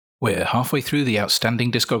We're halfway through the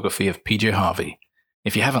outstanding discography of PJ Harvey.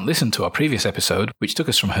 If you haven't listened to our previous episode, which took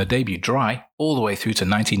us from her debut Dry all the way through to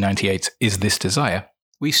 1998's Is This Desire,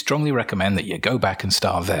 we strongly recommend that you go back and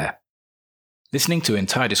start there. Listening to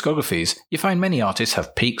entire discographies, you find many artists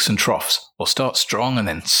have peaks and troughs, or start strong and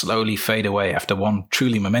then slowly fade away after one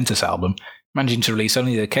truly momentous album, managing to release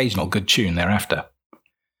only the occasional good tune thereafter.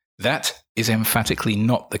 That is emphatically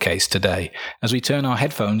not the case today, as we turn our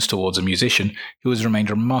headphones towards a musician who has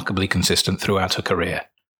remained remarkably consistent throughout her career,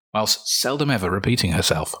 whilst seldom ever repeating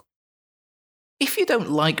herself. If you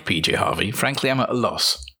don't like PJ Harvey, frankly I'm at a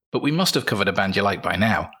loss, but we must have covered a band you like by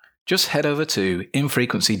now. Just head over to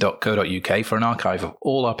infrequency.co.uk for an archive of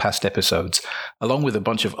all our past episodes, along with a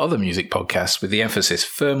bunch of other music podcasts with the emphasis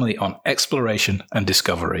firmly on exploration and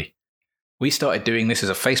discovery. We started doing this as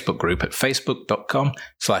a Facebook group at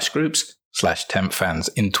facebook.com/groups/tempfans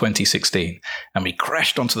in 2016, and we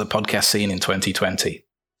crashed onto the podcast scene in 2020.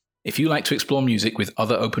 If you like to explore music with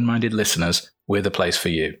other open-minded listeners, we're the place for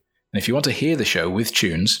you. And if you want to hear the show with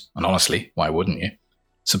tunes, and honestly, why wouldn't you?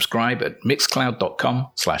 Subscribe at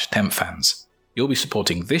mixcloud.com/tempfans. You'll be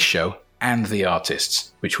supporting this show and the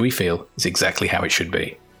artists, which we feel is exactly how it should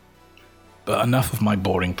be. But enough of my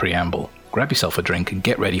boring preamble. Grab yourself a drink and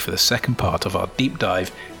get ready for the second part of our deep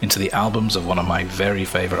dive into the albums of one of my very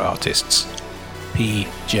favourite artists,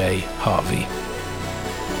 PJ Harvey.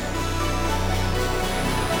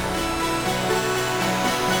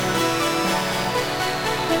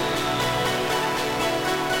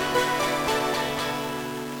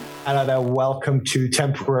 Hello there, welcome to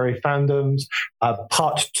Temporary Fandoms,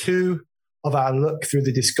 part 2 of our look through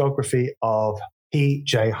the discography of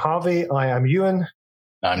PJ Harvey. I am Ewan.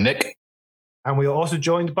 I'm Nick. And we are also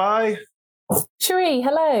joined by... Cherie,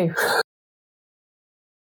 hello.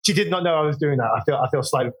 She did not know I was doing that. I feel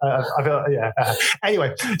slightly...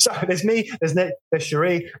 Anyway, so there's me, there's Nick, there's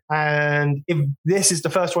Cherie, and if this is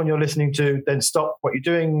the first one you're listening to, then stop what you're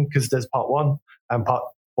doing, because there's part 1, and part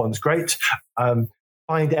 1's great. Find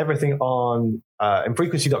everything on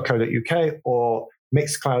infrequency.co.uk or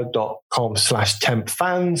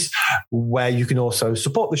mixcloud.com/tempfans, where you can also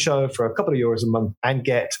support the show for a couple of euros a month and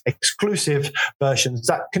get exclusive versions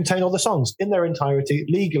that contain all the songs in their entirety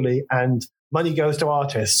legally, and money goes to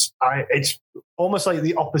artists. It's almost like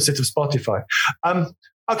the opposite of Spotify.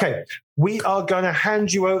 Okay, we are going to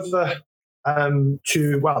hand you over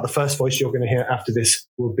to, well, the first voice you're going to hear after this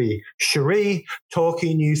will be Cherie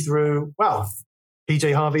talking you through, well,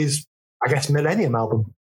 PJ Harvey's, I guess, Millennium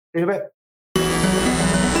album. In a bit.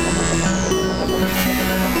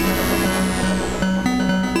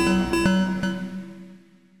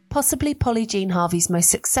 Possibly Polly Jean Harvey's most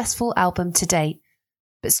successful album to date,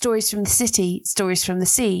 but Stories from the City, Stories from the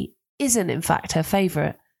Sea isn't in fact her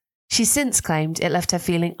favourite. She's since claimed it left her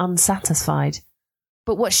feeling unsatisfied.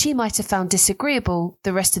 But what she might have found disagreeable,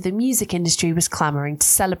 the rest of the music industry was clamouring to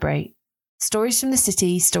celebrate. Stories from the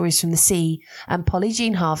City, Stories from the Sea, and Polly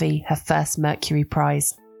Jean Harvey her first Mercury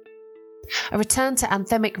Prize. A return to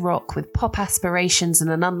anthemic rock with pop aspirations and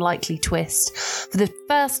an unlikely twist. For the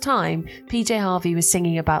first time, PJ Harvey was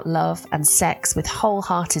singing about love and sex with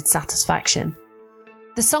wholehearted satisfaction.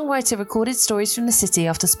 The songwriter recorded Stories from the City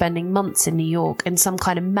after spending months in New York in some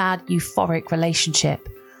kind of mad, euphoric relationship.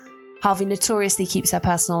 Harvey notoriously keeps her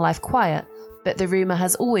personal life quiet, but the rumour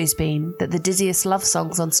has always been that the dizziest love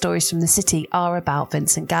songs on Stories from the City are about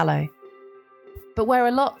Vincent Gallo. But where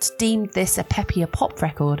a lot deemed this a peppier pop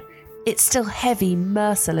record, it's still heavy,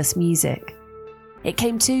 merciless music. It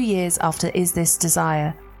came 2 years after Is This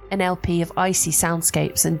Desire, an LP of icy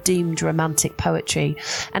soundscapes and doomed romantic poetry,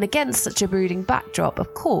 and against such a brooding backdrop,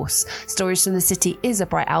 of course, Stories from the City is a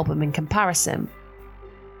bright album in comparison.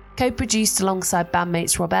 Co-produced alongside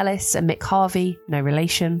bandmates Rob Ellis and Mick Harvey, no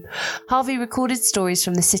relation, Harvey recorded Stories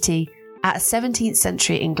from the City at a 17th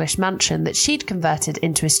century English mansion that she'd converted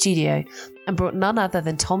into a studio, and brought none other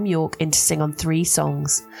than Tom York in to sing on 3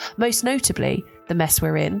 songs, most notably The Mess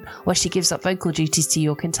We're In, where she gives up vocal duties to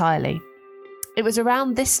York entirely. It was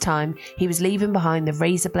around this time he was leaving behind the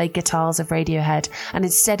razor blade guitars of Radiohead and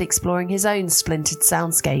instead exploring his own splintered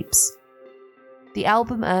soundscapes. The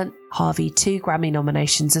album earned Harvey 2 Grammy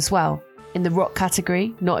nominations as well, in the rock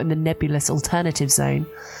category, not in the nebulous alternative zone.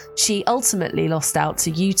 She ultimately lost out to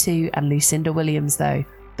U2 and Lucinda Williams though,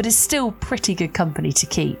 but is still pretty good company to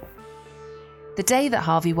keep. The day that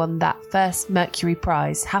Harvey won that first Mercury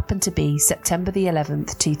Prize happened to be September the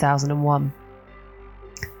 11th, 2001.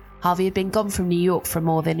 Harvey had been gone from New York for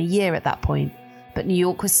more than a year at that point, but New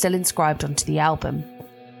York was still inscribed onto the album.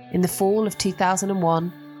 In the fall of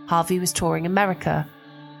 2001, Harvey was touring America.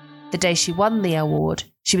 The day she won the award,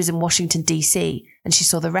 She was in Washington, D.C., and she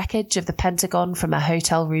saw the wreckage of the Pentagon from her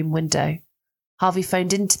hotel room window. Harvey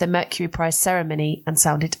phoned into the Mercury Prize ceremony and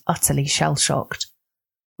sounded utterly shell-shocked.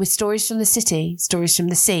 With Stories from the City, Stories from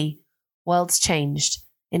the Sea, worlds changed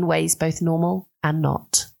in ways both normal and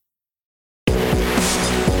not.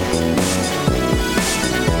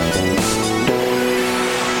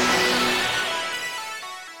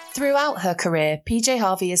 Throughout her career, PJ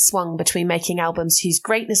Harvey has swung between making albums whose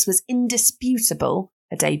greatness was indisputable,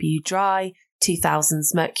 her debut Dry,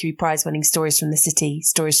 2000's Mercury Prize-winning Stories from the City,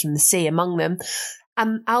 Stories from the Sea among them,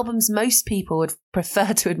 and albums most people would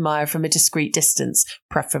prefer to admire from a discreet distance,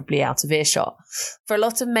 preferably out of earshot. For a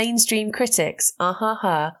lot of mainstream critics,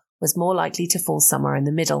 Ah-Ha-Ha was more likely to fall somewhere in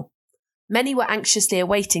the middle. Many were anxiously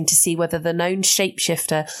awaiting to see whether the known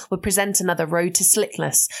shapeshifter would present another road to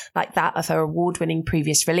slickness like that of her award-winning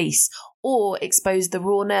previous release, or expose the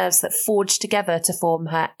raw nerves that forged together to form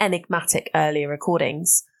her enigmatic earlier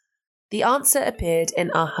recordings. The answer appeared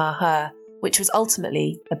in Ah-Ha-Ha, which was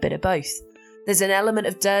ultimately a bit of both. There's an element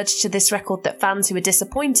of dirge to this record that fans who are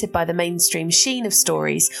disappointed by the mainstream sheen of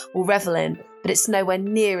Stories will revel in, but it's nowhere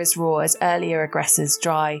near as raw as earlier aggressors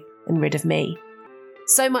Dry and Rid of Me.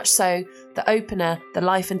 So much so, the opener, The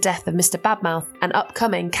Life and Death of Mr. Badmouth, and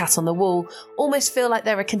upcoming Cat on the Wall almost feel like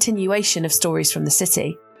they're a continuation of Stories from the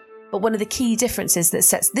City. But one of the key differences that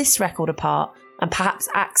sets this record apart, and perhaps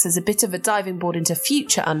acts as a bit of a diving board into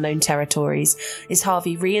future unknown territories, is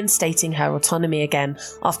Harvey reinstating her autonomy again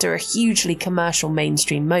after a hugely commercial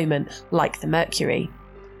mainstream moment like the Mercury.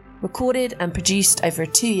 Recorded and produced over a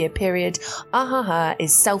 2-year period, Ah-Ha-Ha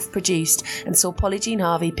is self-produced and saw Polly Jean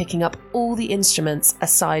Harvey picking up all the instruments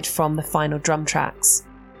aside from the final drum tracks.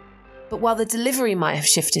 But while the delivery might have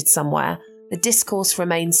shifted somewhere, the discourse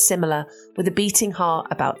remains similar, with a beating heart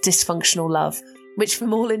about dysfunctional love, which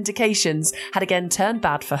from all indications had again turned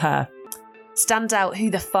bad for her. Standout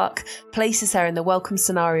Who the Fuck places her in the welcome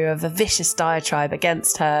scenario of a vicious diatribe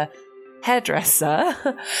against her hairdresser.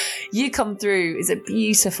 You Come Through is a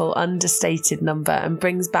beautiful, understated number and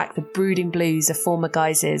brings back the brooding blues of former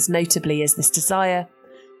guises, notably Is This Desire,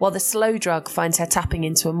 while the Slow Drug finds her tapping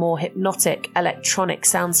into a more hypnotic, electronic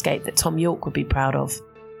soundscape that Thom Yorke would be proud of.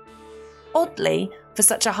 Oddly, for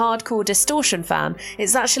such a hardcore distortion fan,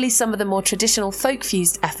 it's actually some of the more traditional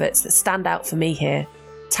folk-fused efforts that stand out for me here.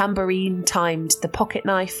 Tambourine timed The Pocket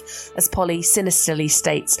Knife, as Polly sinisterly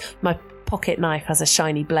states, "My pocket knife has a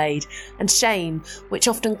shiny blade," and Shame, which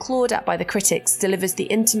often clawed at by the critics, delivers the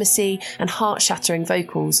intimacy and heart-shattering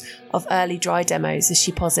vocals of early Dry demos as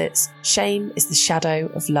she posits, "Shame is the shadow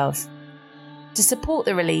of love." To support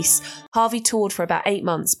the release, Harvey toured for about 8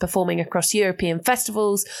 months, performing across European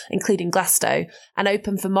festivals, including Glasgow, and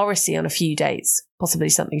opened for Morrissey on a few dates, possibly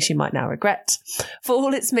something she might now regret. For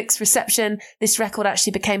all its mixed reception, this record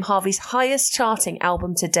actually became Harvey's highest charting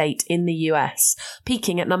album to date in the US,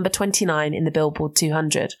 peaking at number 29 in the Billboard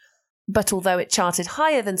 200. But although it charted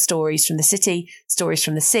higher than Stories from the City, Stories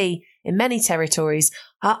from the Sea, in many territories,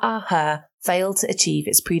 Ah-Ha-Ha failed to achieve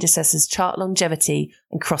its predecessor's chart longevity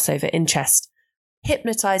and crossover interest.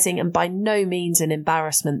 Hypnotising and by no means an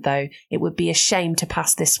embarrassment, though, it would be a shame to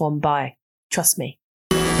pass this one by. Trust me.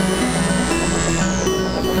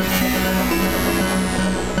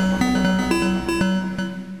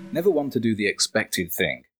 Never one to do the expected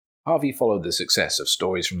thing, Harvey followed the success of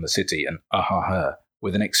Stories from the City and Ah-Ha-Ha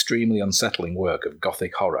with an extremely unsettling work of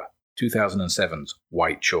gothic horror, 2007's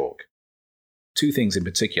White Chalk. Two things in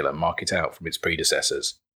particular mark it out from its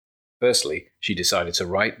predecessors. Firstly, she decided to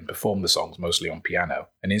write and perform the songs mostly on piano,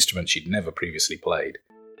 an instrument she'd never previously played.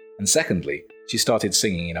 And secondly, she started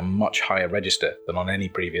singing in a much higher register than on any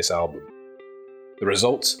previous album. The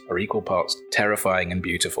results are equal parts terrifying and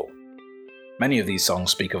beautiful. Many of these songs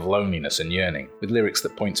speak of loneliness and yearning, with lyrics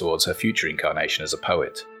that point towards her future incarnation as a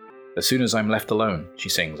poet. As soon as I'm left alone, she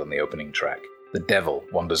sings on the opening track. The devil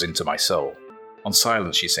wanders into my soul. On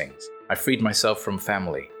Silence, she sings, I freed myself from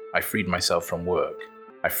family. I freed myself from work.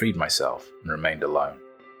 I freed myself and remained alone.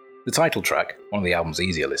 The title track, one of the album's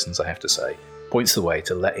easier listens I have to say, points the way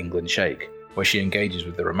to Let England Shake, where she engages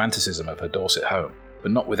with the romanticism of her Dorset home,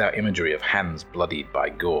 but not without imagery of hands bloodied by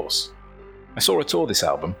gorse. I saw her tour this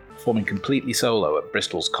album, performing completely solo at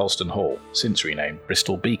Bristol's Colston Hall, since renamed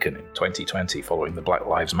Bristol Beacon in 2020 following the Black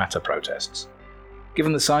Lives Matter protests.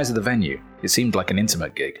 Given the size of the venue, it seemed like an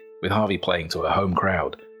intimate gig, with Harvey playing to her home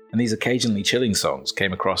crowd, and these occasionally chilling songs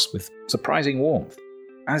came across with surprising warmth,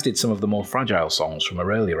 as did some of the more fragile songs from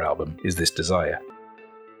her earlier album, Is This Desire.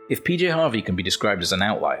 If PJ Harvey can be described as an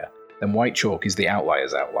outlier, then White Chalk is the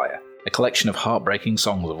outlier's outlier, a collection of heartbreaking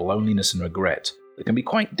songs of loneliness and regret that can be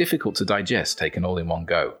quite difficult to digest taken all in one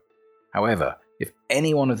go. However, if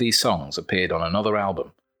any one of these songs appeared on another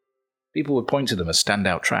album, people would point to them as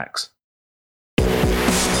standout tracks.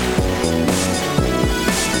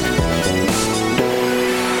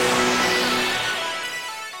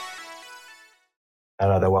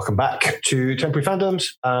 Hello there, welcome back to Temporary Fandoms.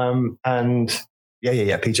 And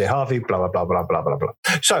PJ Harvey, blah, blah, blah, blah, blah, blah, blah.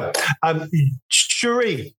 So,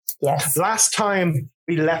 Cherie, Yes. last time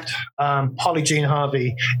we left Holly Jean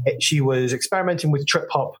Harvey, she was experimenting with trip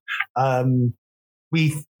hop.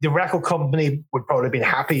 The record company would probably have been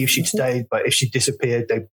happy if she'd stayed, but if she disappeared,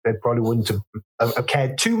 they probably wouldn't have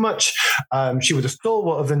cared too much. She was a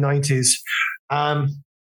stalwart of the 90s.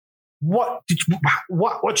 What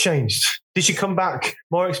changed? Did she come back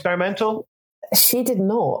more experimental? She did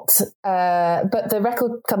not, but the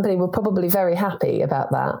record company were probably very happy about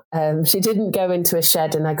that. She didn't go into a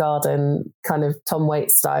shed in her garden, kind of Tom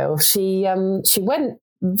Waits style. She went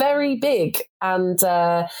very big, and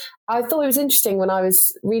I thought it was interesting when I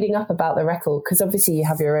was reading up about the record, because obviously you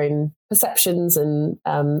have your own perceptions and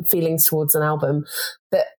feelings towards an album,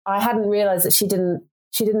 but I hadn't realised that she didn't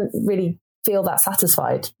really feel that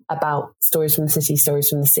satisfied about Stories from the City, Stories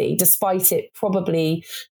from the Sea, despite it probably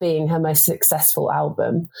being her most successful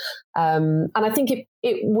album. And I think it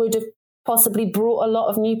would have possibly brought a lot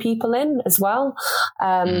of new people in as well.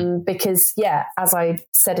 Because, as I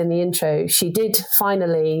said in the intro, she did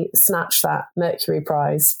finally snatch that Mercury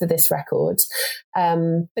Prize for this record.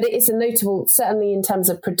 But it is a notable, certainly in terms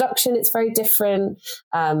of production, it's very different.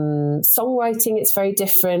 Songwriting, it's very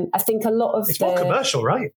different. I think a lot of it's more commercial,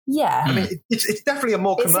 right? Yeah. I mean, it's definitely a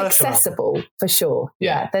more commercial. It's accessible for sure.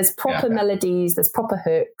 Yeah. There's proper melodies, there's proper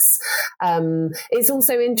hooks. It's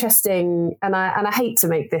also interesting, and I hate to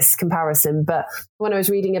make this comparison, but when I was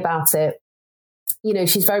reading about it,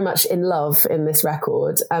 she's very much in love in this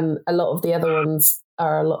record, and a lot of the other ones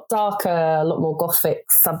are a lot darker, a lot more gothic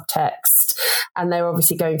subtext, and they're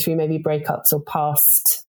obviously going through maybe breakups or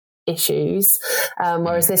past issues.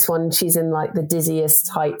 Whereas this one, she's in like the dizziest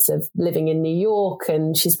heights of living in New York,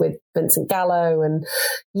 and she's with Vincent Gallo, and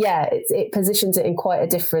it positions it in quite a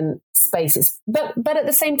different spaces. But at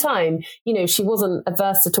the same time, she wasn't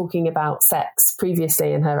averse to talking about sex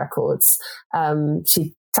previously in her records.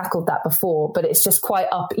 She tackled that before, but it's just quite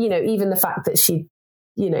up, even the fact that she,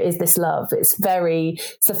 is this love? It's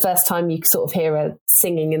the first time you sort of hear her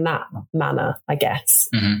singing in that manner, I guess.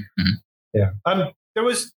 Mm-hmm. Mm-hmm. Yeah. There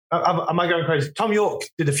was, am I going crazy? Tom York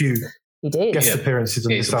did a few he did. guest appearances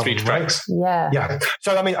on this album, 3 tracks. Right? Yeah.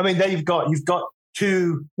 So, I mean, there you've got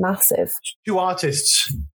two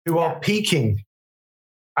artists who are peaking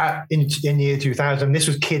in the year 2000. This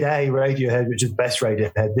was Kid A, Radiohead, which is best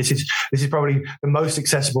Radiohead. This is probably the most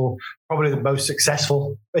accessible, probably the most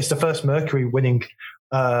successful. It's the first Mercury winning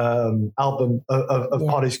album of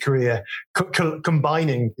Polly's career,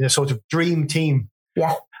 combining in a sort of dream team.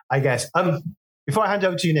 Yeah, I guess. Before I hand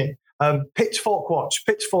over to you, Nick, Pitchfork Watch.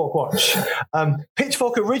 Pitchfork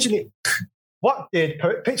originally. What did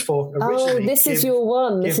Pitchfork originally? Oh, this is your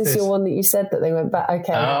one. This is your one that you said that they went back.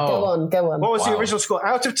 Okay, go on. What was the original score?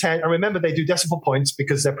 Out of 10, and remember they do decimal points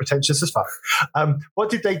because they're pretentious as fuck. What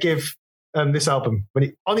did they give this album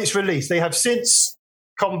on its release? They have since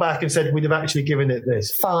come back and said we'd have actually given it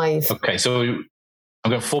this. 5. Okay, so I'm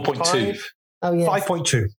going 4.2. Oh, yeah.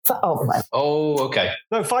 5.2. Oh, okay.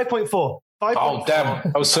 No, 5.4. Oh,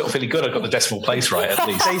 damn. I was sort of feeling good. I got the decimal place right, at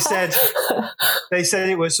least. They said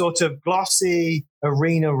it was sort of glossy,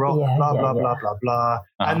 arena rock, blah, blah, blah, blah.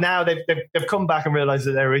 And now they've come back and realized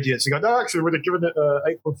that they're idiots. They go, no, actually, we'd have given it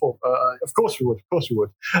 8.4. Of course we would.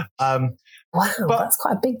 Wow, but that's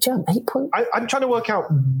quite a big jump. 8 point. I'm trying to work out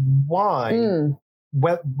why,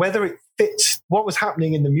 whether it fits what was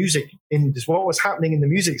happening in the music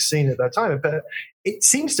scene at that time. But it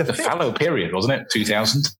seems to fit. The fallow period, wasn't it?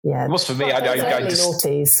 2000. Yeah, it was for me. Early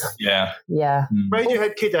noughties. Yeah.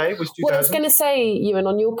 Radiohead Kid A was 2000. Well, I was going to say, Ewan,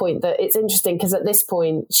 on your point, that it's interesting because at this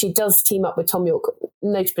point she does team up with Tom York,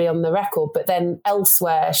 notably on the record, but then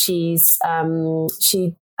elsewhere she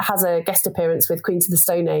has a guest appearance with Queens of the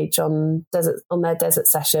Stone Age on their Desert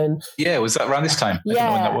Session. Yeah, was that around this time?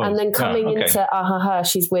 Yeah, and then coming into Aha,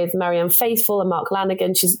 she's with Marianne Faithfull and Mark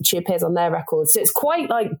Lanigan. She appears on their records. So it's quite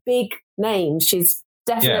like big names. She's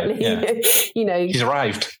definitely, she's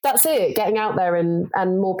arrived. That's it, getting out there and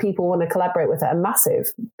more people want to collaborate with her, and massive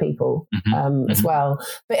people as well.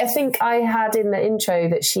 But I think I had in the intro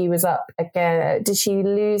that she was up again. Did she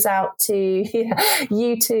lose out to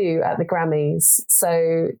U2 at the Grammys?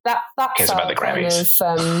 So that cares about the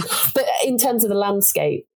Grammys. But in terms of the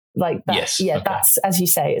landscape, like that, that's, as you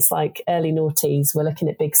say, it's like early noughties. We're looking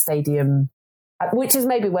at big stadium, which is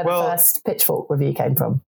maybe where the first Pitchfork review came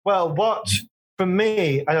from. Well, for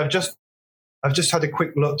me, and I've just I've just had a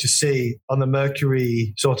quick look to see on the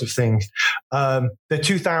Mercury sort of thing. The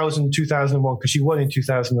 2000, 2001, because she won in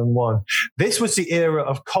 2001. This was the era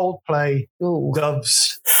of Coldplay,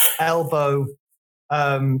 Doves, Elbow,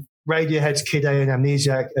 Radiohead's Kid A and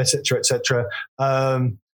Amnesiac, etc., etc.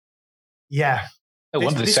 Yeah. No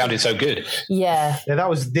wonder this sounded so good. Yeah, that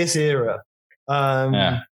was this era.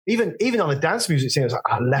 Even on the dance music scene, it was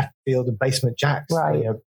like Left Field and Basement Jaxx. Right. You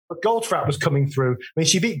know. But Goldfrapp was coming through. I mean,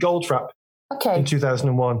 she beat Goldfrapp in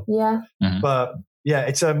 2001. Yeah. Mm-hmm. But yeah,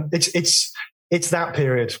 it's that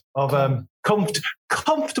period of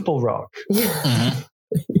comfortable rock. Mm-hmm.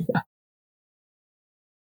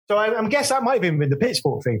 So I guess that might have been the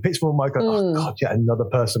Pitchfork thing. Pitchfork might go, oh God, yeah, another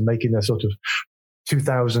person making a sort of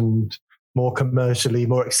 2000 more commercially,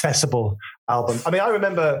 more accessible album. I mean, I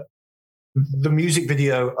remember the music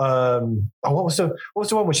video. What was the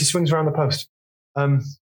one where she swings around the post?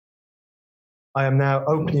 I am now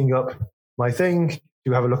opening up my thing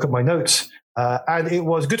to have a look at my notes, and it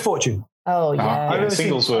was Good Fortune. Oh yeah,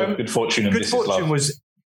 singles were Good Fortune and This Is Love.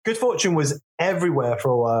 Good Fortune was everywhere for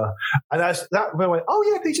a while, and that when I went, oh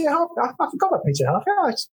yeah, PJ Harvey. I forgot about PJ Harvey. Yeah,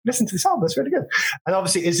 I listened to this album. That's really good. And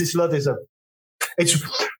obviously, Is This Love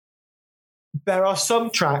there are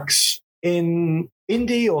some tracks in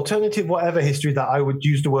indie, alternative, whatever history that I would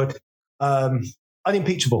use the word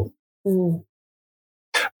unimpeachable.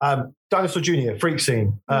 Dinosaur Jr., Freak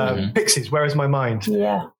Scene, Pixies, Where Is My Mind?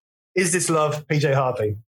 Yeah. Is This Love, PJ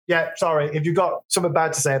Harvey? Yeah, sorry. If you've got something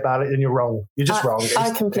bad to say about it, then you're wrong. You're just wrong.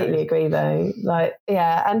 I completely agree, though. Like,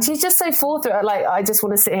 yeah, and she's just so forthright. Like, I just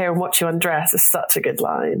want to sit here and watch you undress. It's such a good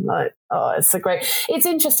line. Like, oh, it's so great. It's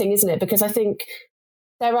interesting, isn't it? Because I think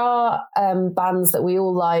there are bands that we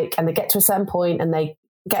all like, and they get to a certain point and they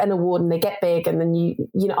get an award and they get big, and then you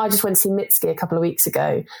know, I just went to see Mitski a couple of weeks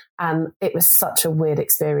ago, and it was such a weird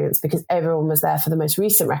experience because everyone was there for the most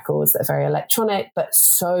recent records that are very electronic but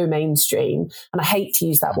so mainstream, and I hate to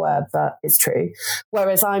use that word, but it's true.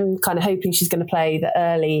 Whereas I'm kind of hoping she's going to play the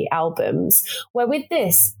early albums, where with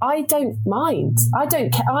this I don't mind, I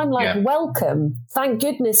don't care. I'm like, welcome, thank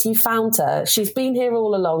goodness you found her, she's been here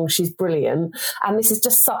all along, she's brilliant, and this is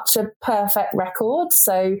just such a perfect record.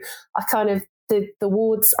 So I kind of, the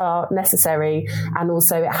awards are necessary, and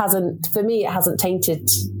also it hasn't tainted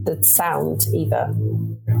the sound either.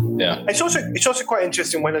 Yeah, it's also quite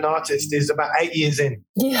interesting when an artist is about 8 years in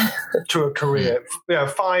to a career,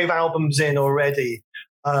 5 albums in already,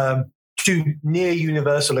 to near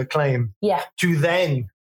universal acclaim. Yeah, to then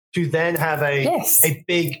have a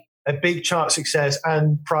big chart success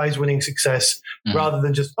and prize winning success, rather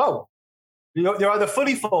than just they're either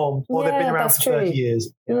fully formed or they've been around for 30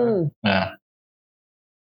 years. Yeah.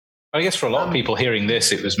 I guess for a lot of people hearing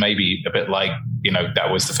this, it was maybe a bit like, that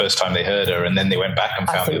was the first time they heard her, and then they went back and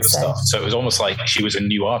found the other stuff. So it was almost like she was a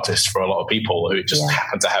new artist for a lot of people who just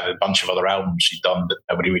happened to have a bunch of other albums she'd done that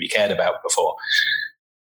nobody really cared about before,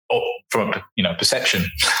 or from a perception.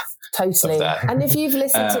 Totally. And if you've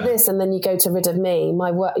listened to this and then you go to Rid of Me,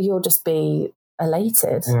 you'll just be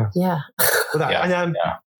elated. Yeah.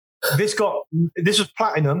 This was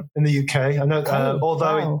platinum in the UK. I know,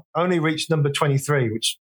 although it only reached number 23,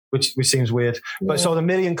 which seems weird, but sold 1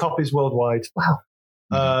 million copies worldwide. Wow.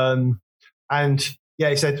 And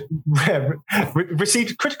he said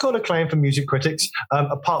received critical acclaim from music critics,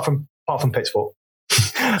 apart from Pitchfork.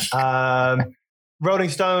 Rolling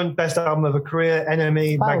Stone, best album of a career,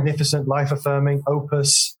 Enemy, magnificent, life affirming,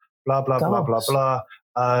 Opus, blah blah blah blah blah.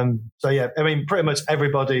 I mean, pretty much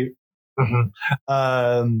everybody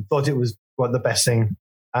thought it was the best thing,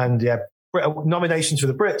 and nominations for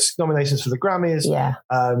the Brits, nominations for the Grammys. Yeah.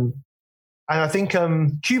 And I think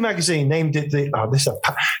Q Magazine named it hey,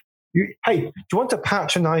 do you want a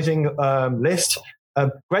patronizing list?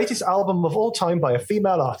 Greatest album of all time by a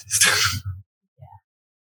female artist.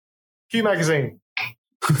 Q Magazine.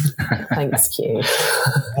 Thanks, Q.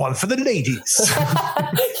 One for the ladies.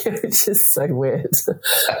 Which is so weird.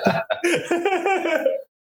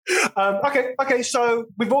 Okay. So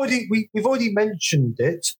we've already mentioned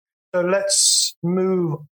it. So let's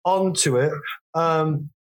move on to it. I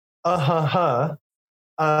found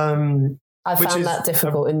that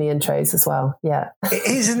difficult in the intros as well. Yeah. It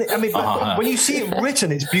is, isn't it? I mean, when you see it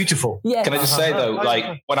written, it's beautiful. Yeah. Can I just say, though,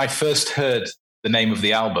 when I first heard the name of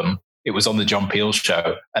the album, it was on the John Peel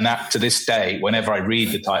show. And that, to this day, whenever I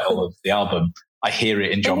read the title of the album, I hear it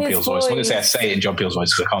in John Peel's voice. I'm not going to say I say it in John Peel's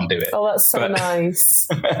voice because I can't do it. Oh, that's so nice.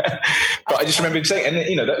 But I just remember him saying,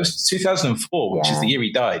 and that was 2004, which is the year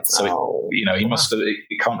he died. So, he must have,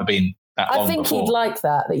 it can't have been that long I think before. he'd like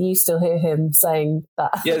that you still hear him saying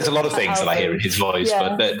that. Yeah, there's a lot of things that I hear in his voice,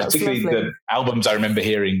 but particularly the albums I remember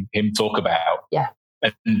hearing him talk about. Yeah.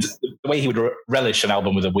 And the way he would relish an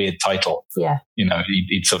album with a weird title,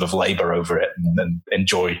 he'd sort of labor over it and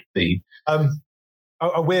enjoy the.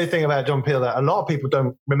 A weird thing about John Peel that a lot of people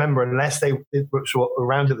don't remember unless they were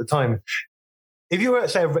around at the time. If you were at,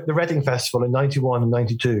 say, the Reading Festival in 91 and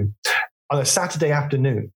 92, on a Saturday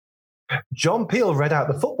afternoon, John Peel read out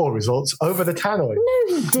the football results over the tannoy.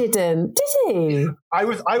 No, he didn't. Did he? I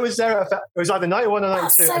was there. It was either 91 or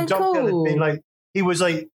 92. So and John Peel had been like, he was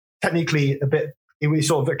like technically a bit, he was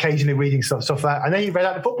sort of occasionally reading stuff like that. And then he read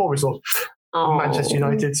out the football results. Oh. Manchester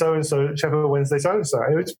United, so-and-so, Sheffield Wednesday, so-and-so.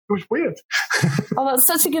 It was weird. Oh, that's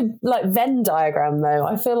such a good Venn diagram, though.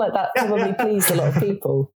 I feel like that probably pleased a lot of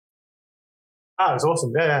people. Ah, it's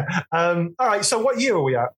awesome. Yeah. All right, so what year are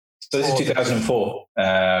we at? So this is 2004,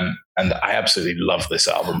 and I absolutely love this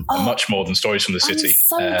album, much more than Stories from the City. I'm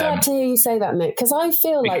so glad to hear you say that, Nick, because I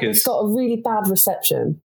feel like it's got a really bad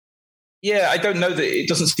reception. Yeah, I don't know that it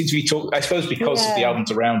doesn't seem to be talked. I suppose because of the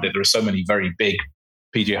albums around it, there are so many very big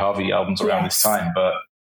PJ Harvey albums around this time. But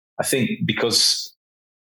I think because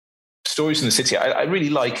Stories from the City, I really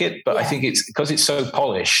like it, but I think it's because it's so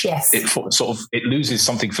polished, it loses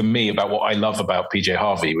something for me about what I love about PJ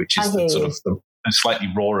Harvey, which is the slightly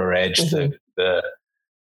rawer edge, the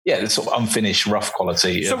sort of unfinished, rough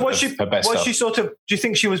quality. So was she sort of? Do you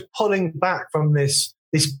think she was pulling back from this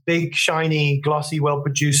big, shiny, glossy,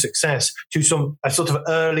 well-produced success to a sort of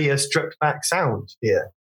earlier, stripped-back sound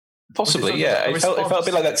here? Possibly, yeah. It felt a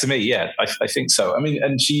bit like that to me. Yeah, I think so. I mean,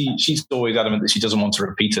 and she's always adamant that she doesn't want to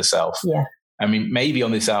repeat herself. Yeah. I mean, maybe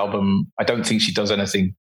on this album, I don't think she does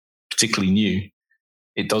anything particularly new.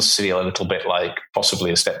 It does feel a little bit like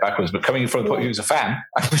possibly a step backwards, but coming from the point of view as a fan,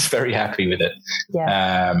 I was very happy with it.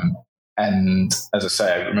 Yeah. And as I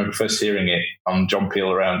say, I remember first hearing it on John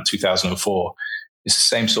Peel around 2004. It's the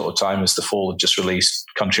same sort of time as The Fall had just released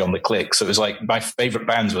Country on the Click. So it was like my favorite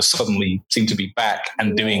bands were suddenly seemed to be back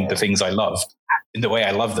and doing the things I loved in the way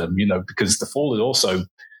I love them, because The Fall had also,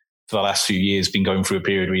 for the last few years, been going through a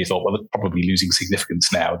period where you thought, well, they're probably losing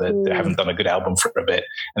significance now. They haven't done a good album for a bit.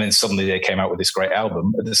 And then suddenly they came out with this great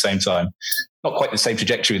album at the same time. Not quite the same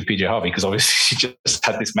trajectory with PJ Harvey, because obviously she just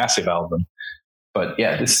had this massive album. But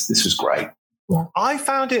yeah, this was great. Yeah.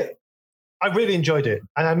 I really enjoyed it.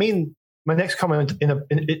 And I mean, my next comment,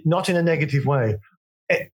 not in a negative way,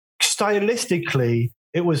 stylistically,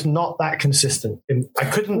 it was not that consistent. I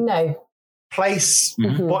couldn't place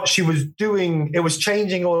what she was doing. It was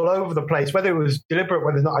changing all over the place. Whether it was deliberate,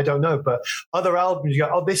 whether or not, I don't know. But other albums, you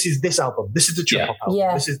go, oh, this is this album. This is the trip-hop album.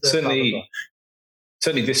 Yeah. This is the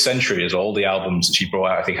certainly this century as all the albums that she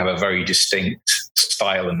brought out, I think, have a very distinct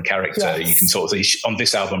style and character. Yes. You can sort of see on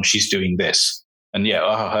this album, she's doing this. And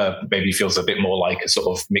her maybe feels a bit more like a sort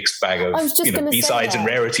of mixed bag of B-sides and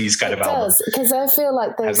rarities kind of album. It does, because I feel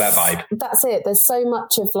like there's that vibe. That's it. There's so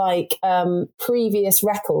much of previous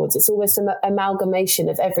records. It's almost an amalgamation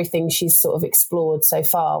of everything she's sort of explored so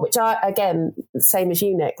far, which again, same as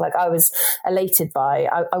you, Nick, like I was elated by.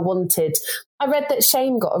 I read that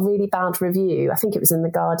Shame got a really bad review. I think it was in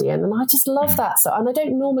The Guardian. And I just love that. And I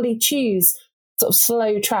don't normally choose sort of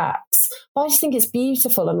slow tracks, but I just think it's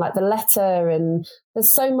beautiful, and like the letter, and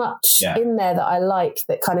there's so much in there that I like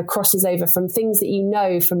that kind of crosses over from things that you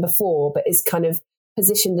know from before, but is kind of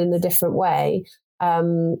positioned in a different way.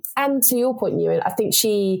 And to your point, Ewan, I think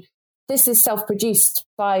this is self-produced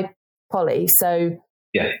by Polly, so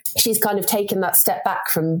she's kind of taken that step back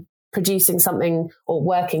from producing something or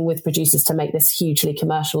working with producers to make this hugely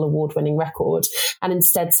commercial award-winning record, and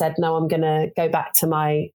instead said, no, I'm going to go back to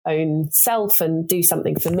my own self and do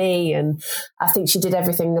something for me. And I think she did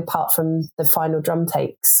everything apart from the final drum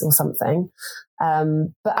takes or something.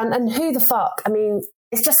 But who the fuck? I mean,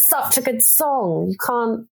 it's just such a good song.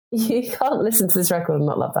 You can't listen to this record and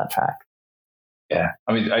not love that track. Yeah,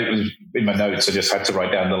 I mean, I was in my notes. I just had to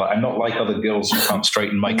write down I'm not like other girls who can't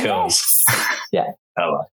straighten my curls. Yeah.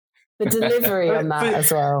 The delivery on that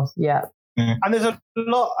as well, yeah. And there's a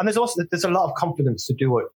lot of confidence to do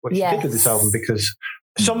what she did with this album, because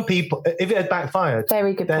some people, if it had backfired,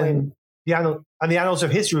 very good point. The annals of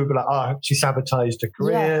history would be like, oh, she sabotaged her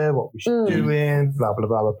career, what was she doing, blah blah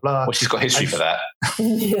blah blah blah. Well, she's got history for that.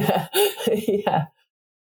 yeah.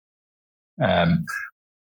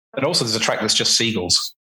 And also, there's a track that's just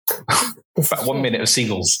seagulls. About 1 minute of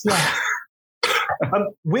seagulls. Yeah.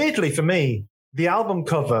 Weirdly for me, the album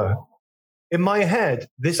cover, in my head,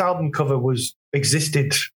 this album cover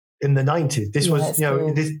existed in the 90s. This was,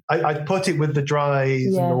 cool. I put it with the Dries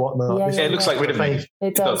and the whatnot. It looks like Rid of Me.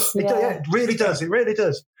 It does. It really does. It really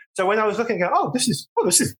does. So when I was looking at, this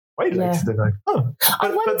is way later than I. Oh, I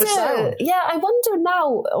wonder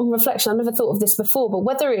now on reflection, I never thought of this before, but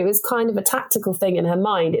whether it was kind of a tactical thing in her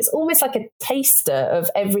mind. It's almost like a taster of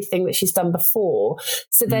everything that she's done before.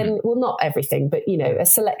 So then, well, not everything, but, you know, a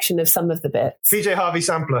selection of some of the bits. PJ Harvey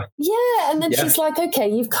sampler. Yeah. And then she's like, okay,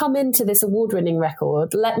 you've come into this award-winning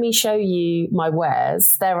record. Let me show you my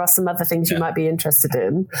wares. There are some other things you might be interested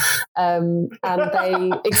in. And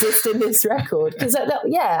they exist in this record. Because,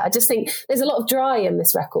 I just think there's a lot of dry in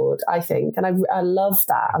this record, I think. And I love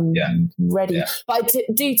that. I'm ready. Yeah. But I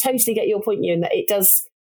do totally get your point, Ewan, that it does,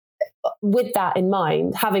 with that in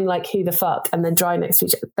mind, having like Who the Fuck and then Dry next to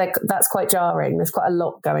each other, that's quite jarring. There's quite a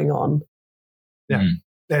lot going on. Yeah.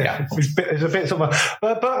 Yeah. It's a bit sort of,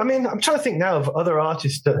 but I mean, I'm trying to think now of other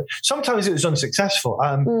artists that sometimes it was unsuccessful.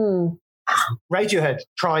 Radiohead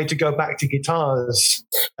tried to go back to guitars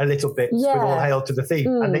a little bit with All Hail to the Thief,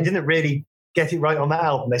 and they didn't really get it right on that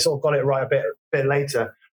album. They sort of got it right a bit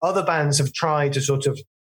later. Other bands have tried to sort of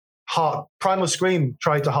Primal Scream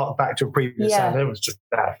tried to hark back to a previous sound. It was just,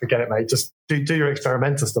 forget it, mate. Just do your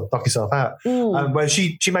experimental stuff, knock yourself out. Where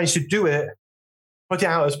she managed to do it, put it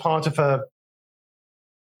out as part of her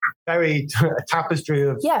very tapestry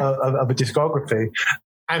of a discography,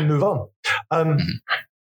 and move on. And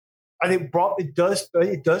it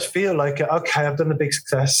does feel like, okay, I've done a big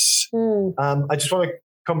success. I just want to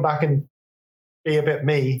come back and be a bit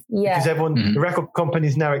me, because everyone, the record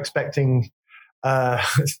company's now expecting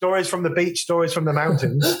stories from the beach, stories from the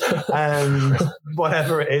mountains, and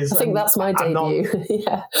whatever it is. I think that's my debut.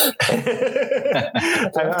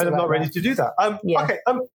 And I'm not ready to do that. Okay,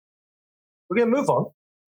 we're going to move on.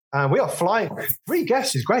 We are flying. 3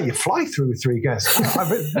 guests is great. You fly through 3 guests. You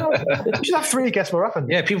should have 3 guests more often.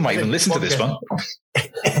 Yeah, people might even listen to this one.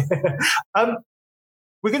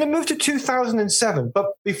 We're going to move to 2007, but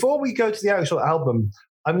before we go to the actual album,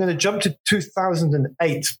 I'm going to jump to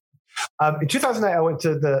 2008. In 2008, I went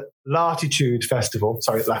to the Latitude Festival.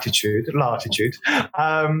 Sorry, Latitude.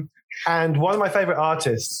 And one of my favorite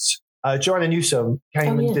artists, Joanna Newsom,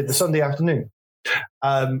 came and did the Sunday afternoon.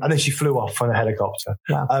 And then she flew off on a helicopter.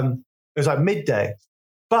 Wow. It was like midday.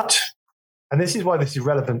 But, and this is why this is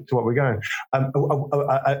relevant to what we're going,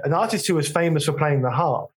 an artist who was famous for playing the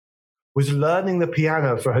harp was learning the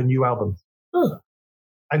piano for her new album.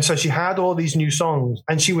 And so she had all these new songs,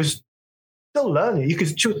 and she was still learning.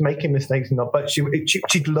 She was making mistakes and not, but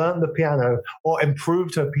she'd learned the piano or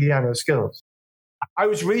improved her piano skills. I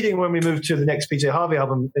was reading when we moved to the next PJ Harvey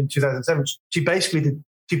album in 2007, she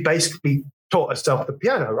basically taught herself the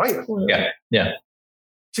piano, right? Yeah.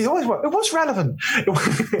 She's always it was relevant.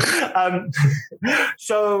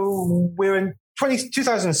 So we're in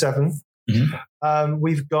 2007.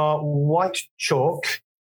 We've got White Chalk.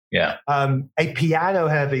 A piano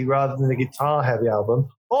heavy rather than a guitar heavy album.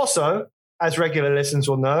 Also, as regular listeners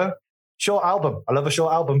will know, short album. I love a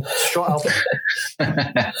short album.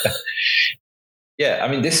 Yeah, I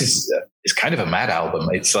mean, this is it's kind of a mad album.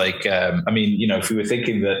 It's like, if we were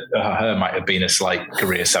thinking that Her might have been a slight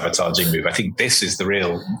career sabotaging move, I think this is the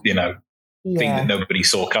real, thing that nobody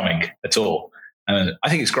saw coming at all. And I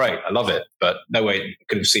think it's great. I love it, but no way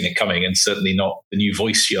could have seen it coming, and certainly not the new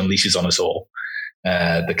voice she unleashes on us all.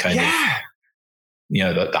 The kind of,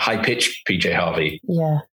 the high-pitched PJ Harvey,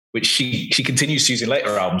 which she continues to use in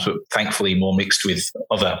later albums, but thankfully more mixed with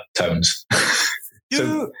other tones.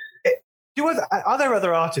 Are there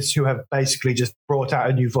other artists who have basically just brought out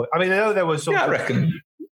a new voice? I mean, I know there was... I reckon.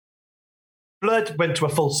 Blur went to a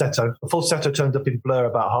falsetto. A falsetto turned up in Blur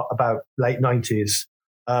about late 90s.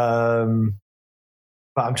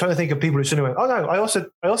 But I'm trying to think of people who suddenly went, oh no, I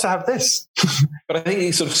also have this. But I think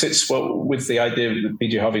it sort of sits well with the idea that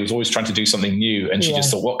PJ Harvey was always trying to do something new, and she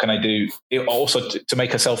just thought, what can I do? Also to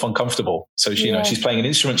make herself uncomfortable. So she, she's playing an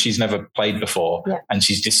instrument she's never played before, and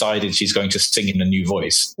she's decided she's going to sing in a new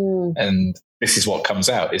voice. And this is what comes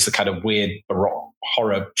out. It's a kind of weird baroque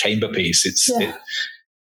horror chamber piece.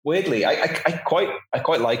 Weirdly, I quite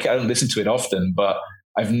like it. I don't listen to it often, but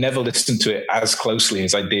I've never listened to it as closely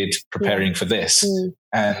as I did preparing for this.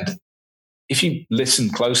 And if you listen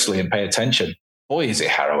closely and pay attention, boy, is it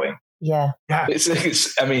harrowing. Yeah. It's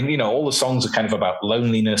all the songs are kind of about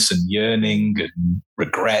loneliness and yearning and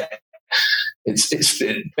regret.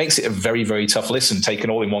 It makes it a very, very tough listen, taken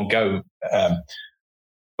all in one go.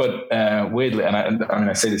 But weirdly, and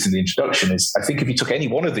I say this in the introduction, is I think if you took any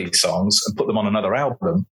one of these songs and put them on another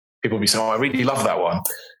album, people would be saying, oh, I really love that one.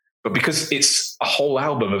 But because it's a whole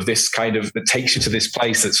album of this kind of, that takes you to this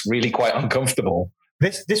place that's really quite uncomfortable.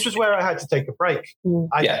 This was where I had to take a break.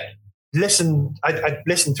 I'd listen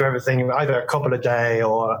to everything either a couple a day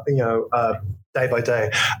or, day by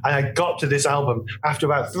day. And I got to this album after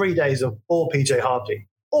about 3 days of all PJ Harvey.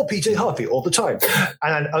 all PJ Harvey all the time.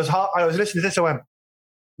 And I was listening to this. I went,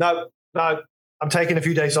 no, I'm taking a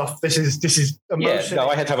few days off. This is emotion.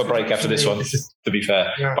 I had to have a break after this one, to be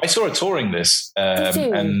fair. Yeah. I saw her touring this,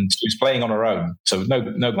 and she was playing on her own. So no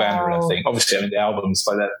band or anything. Obviously, I mean, the album's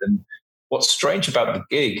like that. And what's strange about the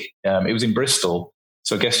gig, it was in Bristol.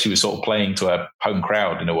 So I guess she was sort of playing to a home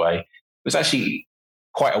crowd in a way. It was actually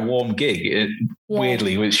quite a warm gig,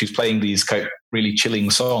 weirdly, where she was playing these really chilling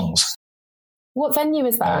songs. What venue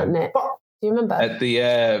is that, Nick? Do you remember? At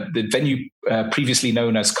the venue previously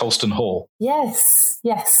known as Colston Hall. Yes.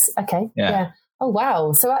 Okay. Yeah. Oh,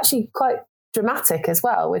 wow. So actually quite dramatic as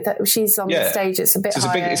well. She's on the stage. It's a bit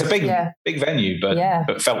higher. It's a big venue,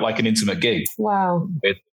 but felt like an intimate gig. Wow.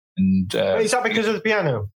 And is that because of the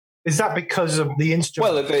piano? Is that because of the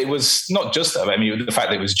instrument? Well, it was not just that. I mean, the fact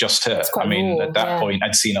that it was just her. I mean, raw, at that point,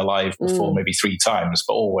 I'd seen her live before, maybe 3 times,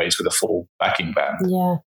 but always with a full backing band.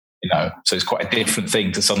 Yeah. So it's quite a different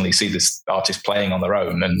thing to suddenly see this artist playing on their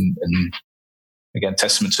own, and again,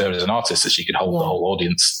 testament to her as an artist that she could hold the whole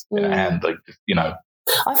audience in her hand,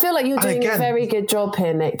 I feel like you're doing a very good job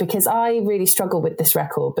here, Nick, because I really struggle with this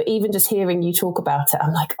record. But even just hearing you talk about it,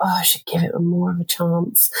 I'm like, I should give it more of a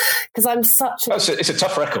chance, because I'm such. It's a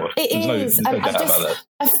tough record. There's no doubt about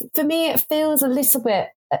that. For me, it feels a little bit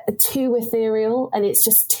too ethereal, and it's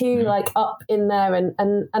just too up in there,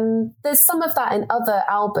 and there's some of that in other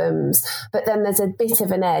albums, but then there's a bit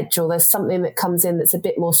of an edge, or there's something that comes in that's a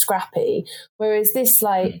bit more scrappy, whereas this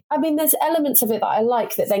there's elements of it that I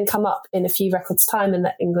like that then come up in a few records time in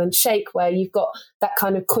that England Shake, where you've got that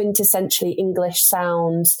kind of quintessentially English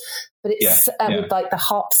sound, but it's with like the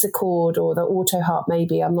harpsichord or the auto harp,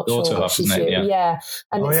 maybe. I'm not sure what she's doing. And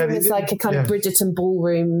it's almost like a kind of Bridgerton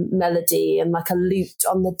ballroom melody and like a lute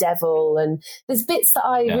on the devil. And there's bits that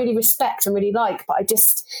I really respect and really like, but I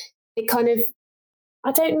just kind of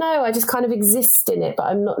exist in it, but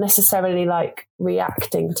I'm not necessarily like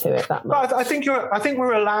reacting to it that much. But I think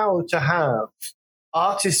we're allowed to have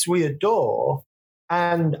artists we adore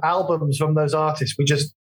and albums from those artists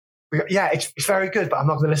it's very good, but I'm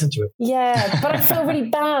not going to listen to it. Yeah, but I feel really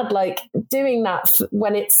bad like doing that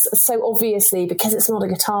when it's so obviously, because it's not a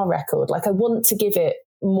guitar record. Like, I want to give it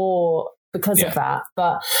more because of that,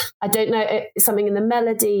 but I don't know, something in the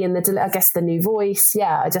melody and I guess the new voice.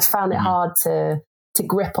 Yeah, I just found it hard to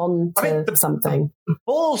grip on to something. The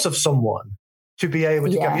balls of someone to be able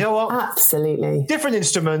to go, you know what? Absolutely. Different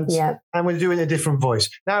instruments, and we're doing a different voice.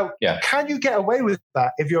 Now, can you get away with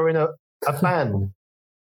that if you're in a band?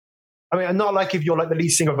 I mean, not like if you're like the lead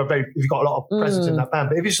singer of if you've got a lot of presence in that band,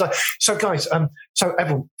 but if it's like, so guys, so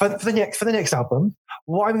everyone, for the next album,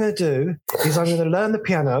 what I'm going to do is I'm going to learn the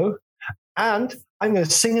piano and I'm going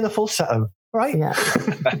to sing in a falsetto, right? Yeah.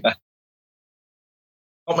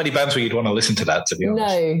 Not many bands where you'd want to listen to that, to be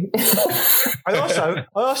honest. No. I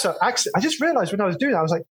also actually, I just realized when I was doing that, I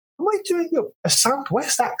was like, am I doing a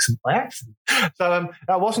Southwest accent by accident? So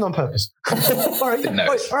that wasn't on purpose. All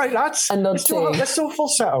right, lads. Let's do a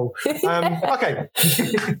falsetto. Okay.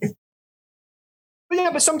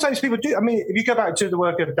 But sometimes people do. I mean, if you go back to the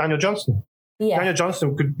work of Daniel Johnston, Daniel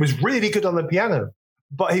Johnston was really good on the piano,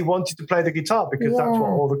 but he wanted to play the guitar because that's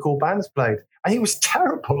what all the cool bands played. And he was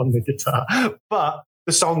terrible on the guitar, but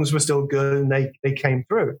the songs were still good and they came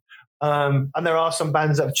through. And there are some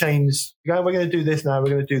bands that have changed. We're going to do this now. We're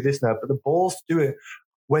going to do this now. But the balls to do it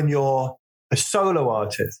when you're a solo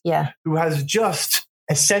artist who has just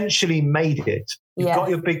essentially made it. You've got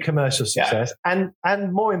your big commercial success. And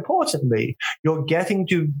more importantly, you're getting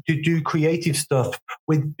to do creative stuff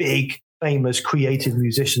with big, famous, creative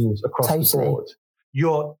musicians across the board.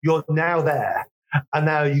 You're now there. And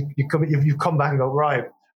now you've come back and go, right,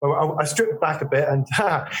 well, I stripped back a bit, and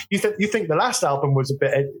you think the last album was a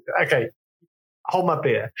bit okay. Hold my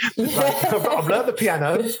beer. I've learned the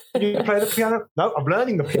piano. You play the piano? No, I'm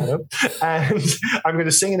learning the piano, and I'm going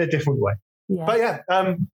to sing in a different way. Yeah. But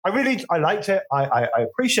I liked it. I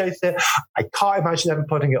appreciate it. I can't imagine ever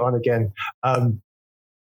putting it on again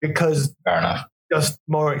because fair enough. Just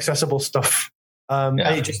more accessible stuff. And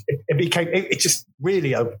it just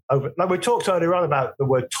really over. Like we talked earlier on about the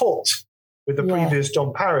word taught. With the previous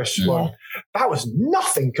John Parrish one, that was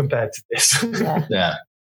nothing compared to this. That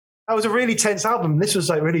was a really tense album. This was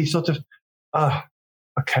like really sort of,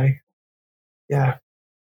 okay, yeah.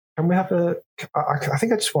 Can we have I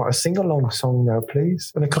think I just want a sing-along song now,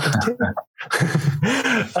 please, and a cup of tea.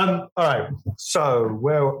 All right. So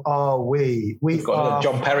where are we? We've got a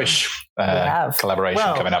John Parrish collaboration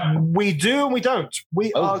coming up. We do and we don't.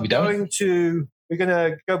 We're going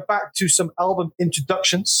to go back to some album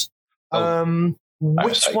introductions.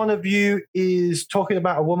 Which one of you is talking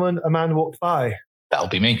about a woman a man walked by? That'll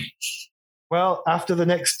be me. Well, after the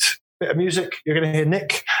next bit of music, you're going to hear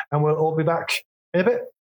Nick, and we'll all be back in a bit.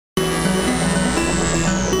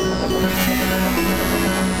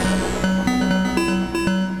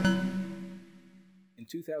 In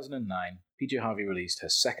 2009, PJ Harvey released her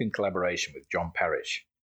second collaboration with John Parrish.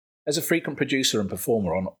 As a frequent producer and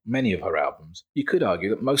performer on many of her albums, you could argue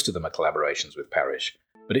that most of them are collaborations with Parrish.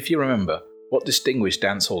 But if you remember, what distinguished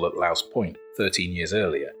Dancehall at Louse Point 13 years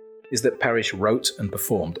earlier is that Parrish wrote and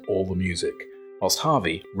performed all the music, whilst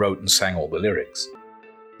Harvey wrote and sang all the lyrics.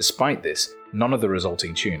 Despite this, none of the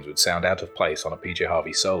resulting tunes would sound out of place on a PJ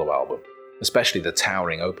Harvey solo album, especially the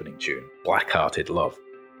towering opening tune, Black-Hearted Love.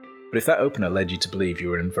 But if that opener led you to believe you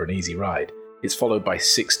were in for an easy ride, it's followed by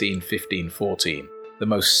 16, 15, 14, the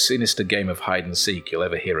most sinister game of hide and seek you'll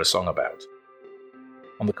ever hear a song about.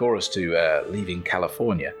 On the chorus to Leaving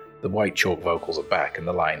California, the white chalk vocals are back and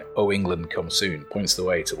the line, "Oh England come soon," points the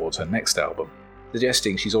way towards her next album,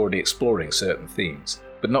 suggesting she's already exploring certain themes,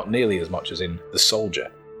 but not nearly as much as in The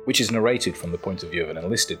Soldier, which is narrated from the point of view of an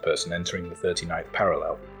enlisted person entering the 39th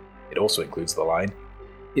parallel. It also includes the line,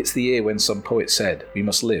 "It's the year when some poet said, we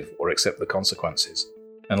must live or accept the consequences,"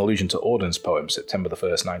 an allusion to Auden's poem September the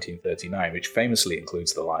 1st, 1939, which famously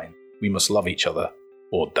includes the line, "We must love each other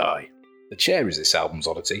or die." The chair is this album's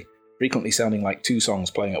oddity, frequently sounding like 2 songs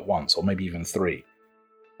playing at once, or maybe even 3.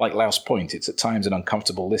 Like Louse Point, it's at times an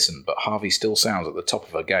uncomfortable listen, but Harvey still sounds at the top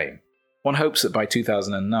of her game. One hopes that by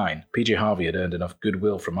 2009, PJ Harvey had earned enough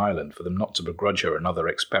goodwill from Ireland for them not to begrudge her another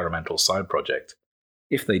experimental side project.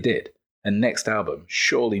 If they did, her next album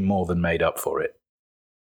surely more than made up for it.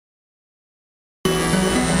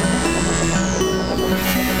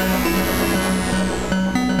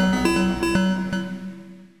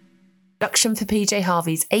 Production for PJ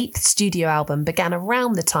Harvey's 8th studio album began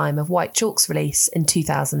around the time of White Chalk's release in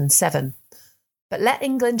 2007. But Let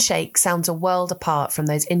England Shake sounds a world apart from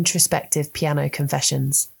those introspective piano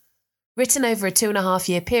confessions. Written over a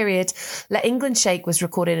 2.5-year period, Let England Shake was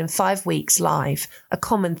recorded in 5 weeks live, a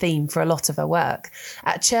common theme for a lot of her work,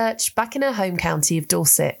 at a church back in her home county of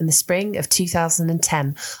Dorset in the spring of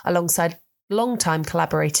 2010, alongside longtime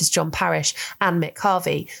collaborators John Parrish and Mick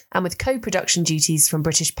Harvey, and with co-production duties from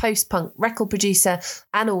British post-punk record producer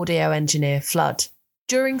and audio engineer Flood.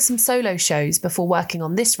 During some solo shows before working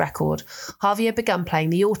on this record, Harvey had begun playing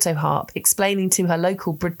the auto harp, explaining to her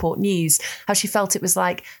local Bridport News how she felt it was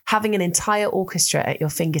like having an entire orchestra at your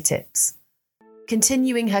fingertips.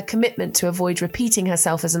 Continuing her commitment to avoid repeating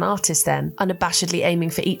herself as an artist then, unabashedly aiming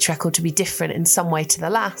for each record to be different in some way to the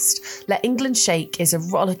last, Let England Shake is a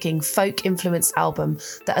rollicking folk-influenced album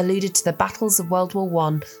that alluded to the battles of World War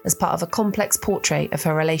I as part of a complex portrait of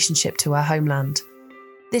her relationship to her homeland.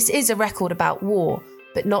 This is a record about war,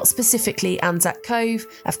 but not specifically Anzac Cove,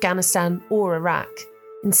 Afghanistan or Iraq.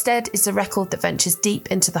 Instead, it's a record that ventures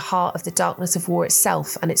deep into the heart of the darkness of war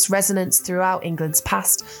itself and its resonance throughout England's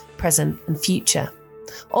past, present and future.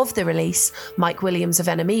 Of the release, Mike Williams of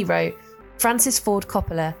NME wrote, "Francis Ford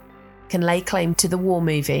Coppola can lay claim to the war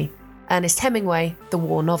movie, Ernest Hemingway, the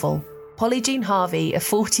war novel. Polly Jean Harvey, a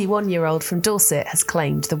 41-year-old from Dorset, has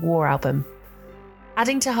claimed the war album."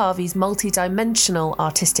 Adding to Harvey's multi-dimensional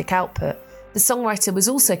artistic output, the songwriter was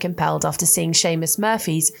also compelled after seeing Seamus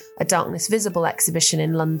Murphy's A Darkness Visible exhibition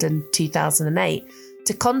in London 2008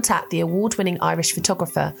 to contact the award-winning Irish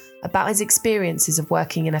photographer about his experiences of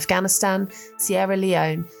working in Afghanistan, Sierra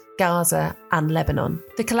Leone, Gaza and Lebanon.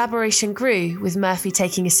 The collaboration grew, with Murphy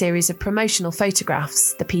taking a series of promotional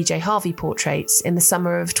photographs, the PJ Harvey portraits, in the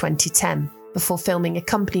summer of 2010, before filming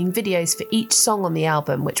accompanying videos for each song on the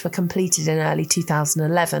album, which were completed in early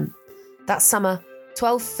 2011. That summer,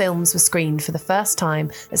 12 films were screened for the first time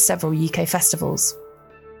at several UK festivals.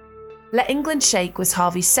 Let England Shake was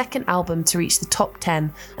Harvey's second album to reach the top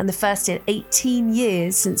 10 and the first in 18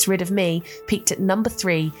 years since Rid of Me peaked at number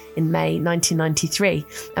 3 in May 1993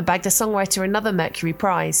 and bagged a songwriter another Mercury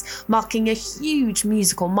Prize, marking a huge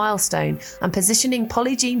musical milestone and positioning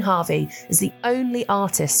Polly Jean Harvey as the only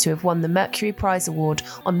artist to have won the Mercury Prize award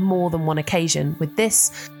on more than one occasion, with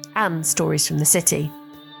this and Stories from the City.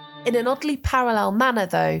 In an oddly parallel manner,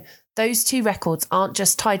 though, those two records aren't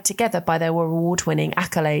just tied together by their award-winning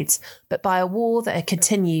accolades, but by a war that had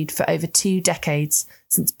continued for over 2 decades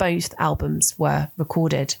since both albums were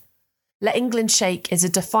recorded. Let England Shake is a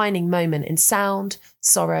defining moment in sound,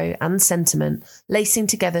 sorrow and sentiment, lacing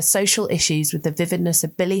together social issues with the vividness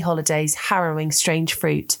of Billie Holiday's harrowing Strange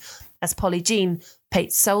Fruit, as Polly Jean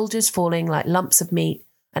paints soldiers falling like lumps of meat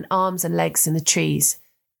and arms and legs in the trees.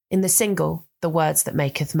 In the single, The Words That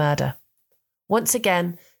Maketh Murder. Once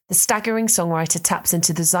again, the staggering songwriter taps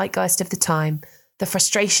into the zeitgeist of the time, the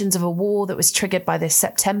frustrations of a war that was triggered by the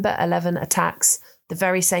September 11 attacks, the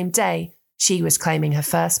very same day She was claiming her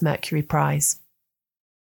first Mercury Prize.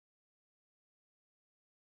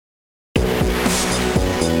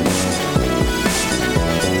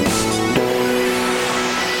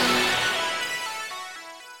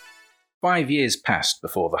 Five years passed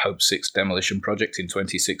before the Hope 6 demolition project in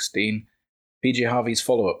 2016, PJ Harvey's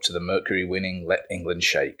follow-up to the Mercury-winning Let England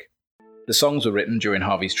Shake. The songs were written during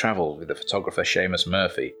Harvey's travels with the photographer Seamus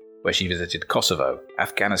Murphy, where she visited Kosovo,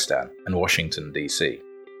 Afghanistan, and Washington, D.C.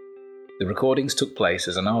 The recordings took place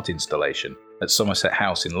as an art installation at Somerset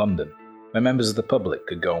House in London, where members of the public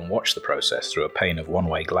could go and watch the process through a pane of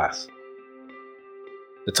one-way glass.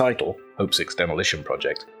 The title, Hope 6 Demolition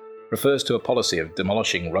Project, refers to a policy of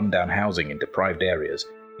demolishing rundown housing in deprived areas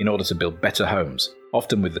in order to build better homes,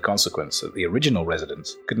 often with the consequence that the original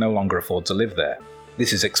residents could no longer afford to live there.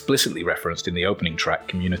 This is explicitly referenced in the opening track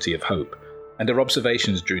Community of Hope, and her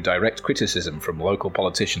observations drew direct criticism from local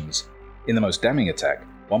politicians. In the most damning attack,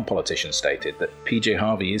 one politician stated that PJ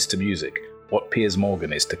Harvey is to music what Piers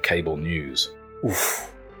Morgan is to cable news. Oof.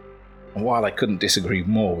 And while I couldn't disagree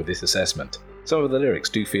more with this assessment, some of the lyrics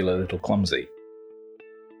do feel a little clumsy.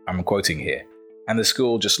 I'm quoting here, "And the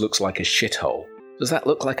school just looks like a shithole. Does that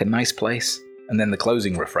look like a nice place?" And then the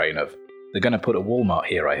closing refrain of, "They're going to put a Walmart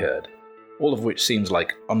here, I heard." All of which seems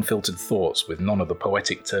like unfiltered thoughts with none of the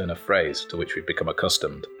poetic turn of phrase to which we've become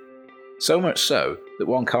accustomed. So much so that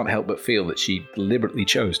one can't help but feel that she deliberately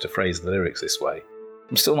chose to phrase the lyrics this way.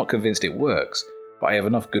 I'm still not convinced it works, but I have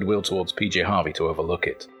enough goodwill towards PJ Harvey to overlook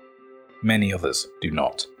it. Many others do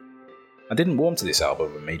not. I didn't warm to this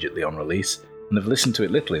album immediately on release, and have listened to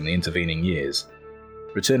it little in the intervening years.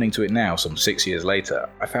 Returning to it now, some 6 years later,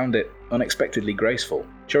 I found it unexpectedly graceful,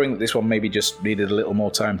 showing that this one maybe just needed a little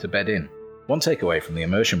more time to bed in. One takeaway from the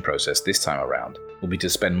immersion process this time around will be to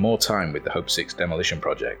spend more time with the Hope 6 demolition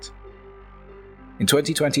project. In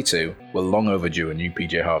 2022, we're long overdue a new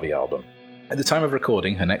PJ Harvey album. At the time of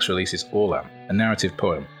recording, her next release is Orlam, a narrative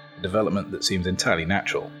poem, a development that seems entirely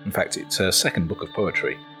natural. In fact, it's her second book of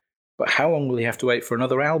poetry. But how long will he have to wait for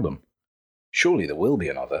another album? Surely there will be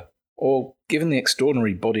another. Or, given the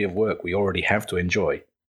extraordinary body of work we already have to enjoy,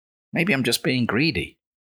 maybe I'm just being greedy.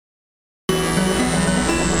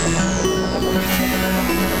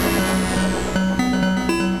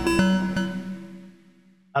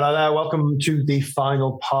 Hello there, welcome to the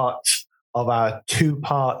final part of our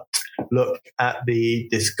two-part look at the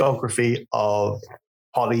discography of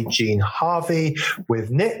Polly Jean Harvey with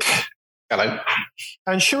Nick. Hello.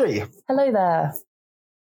 And Cherie. Hello there.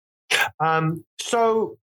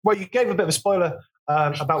 Well, you gave a bit of a spoiler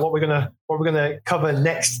about what we're gonna cover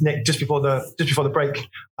next, Nick. Just before the break,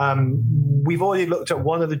 we've already looked at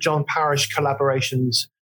one of the John Parrish collaborations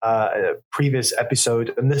in a previous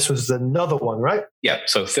episode, and this was another one, right? Yeah.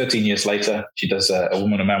 So 13 years later, she does A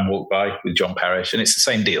Woman and Man Walk By with John Parrish, and it's the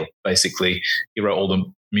same deal. Basically, he wrote all the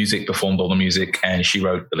music, performed all the music, and she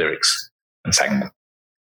wrote the lyrics and sang them.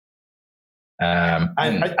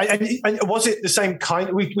 And was it the same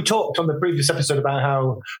kind? We talked on the previous episode about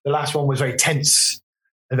how the last one was very tense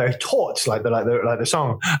and very taut, like the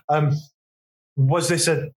song. Was this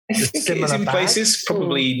a similar? It's in places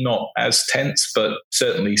probably not as tense, but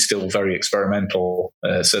certainly still very experimental.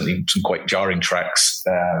 Certainly some quite jarring tracks.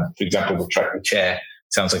 For example, the track "The Chair"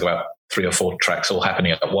 sounds like about 3 or 4 tracks all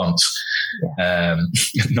happening at once.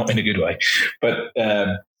 Not in a good way, but.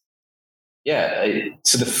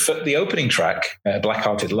 So the opening track,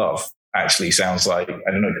 Black-Hearted Love, actually sounds like,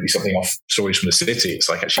 I don't know, it could be something off Stories from the City. It's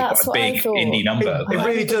like actually quite a big indie number. It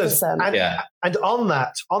really does. And on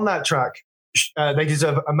that track, they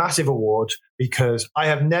deserve a massive award because I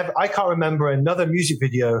can't remember another music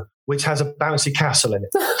video which has a bouncy castle in it.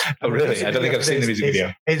 Oh, really? I don't think I've seen the music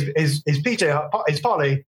video. Is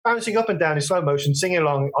Polly bouncing up and down in slow motion, singing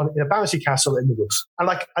along in a bouncy castle in the woods. And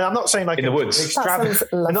I'm not saying like in the woods,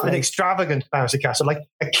 not an extravagant bouncy castle, like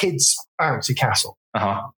a kid's bouncy castle.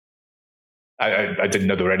 I didn't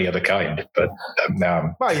know there were any other kind, but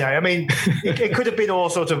now. Well, yeah, I mean, it could have been all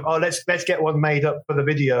sort of. Let's get one made up for the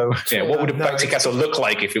video. Yeah, what would a bouncy castle look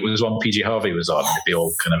like if it was one PJ Harvey was on? It'd be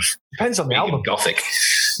all kind of depends on the album. Gothic.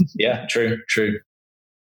 Yeah, true.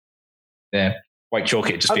 Yeah, white chalk.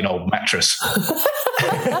 It'd just be an old mattress.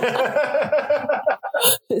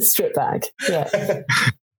 Strip bag. Yeah.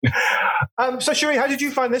 So Cherie, how did you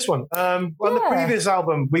find this one? On the previous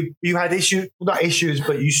album, you had not issues,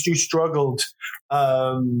 but you struggled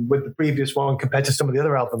with the previous one compared to some of the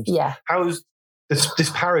other albums. Yeah. How's this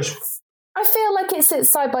Parrish? I feel like it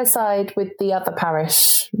sits side by side with the other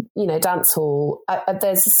Parrish, dance hall.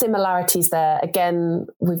 There's similarities there. Again,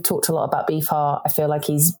 we've talked a lot about Beefheart. I feel like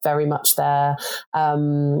he's very much there.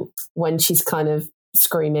 When she's kind of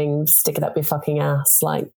screaming, "Stick it up your fucking ass,"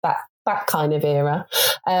 like that that kind of era.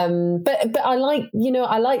 But I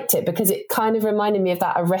liked it because it kind of reminded me of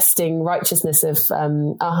that arresting righteousness of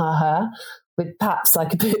Ahaha, with perhaps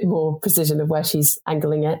like a bit more precision of where she's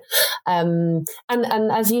angling it. And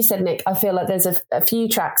as you said, Nick, I feel like there's a few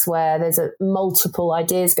tracks where there's multiple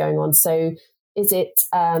ideas going on. So is it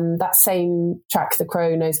that same track, The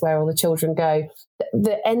Crow Knows Where All the Children Go?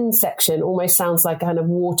 The end section almost sounds like kind of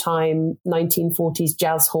wartime 1940s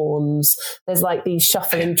jazz horns. There's like these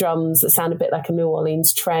shuffling drums that sound a bit like a New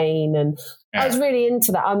Orleans train. And I was really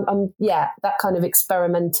into that. I'm that kind of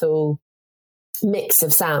experimental mix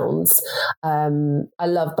of sounds I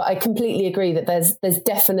love, but I completely agree that there's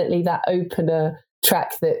definitely that opener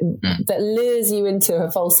track that lures you into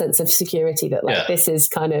a false sense of security that this is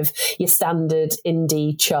kind of your standard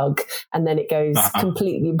indie chug, and then it goes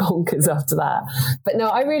completely bonkers after that. But no,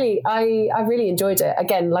 I really enjoyed it.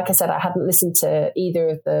 Again, like I said, I hadn't listened to either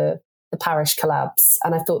of the Parish collabs,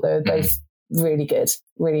 and I thought they were both really good,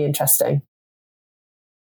 really interesting.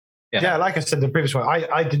 Yeah, like I said, the previous one,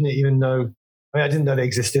 I didn't even know. I didn't know they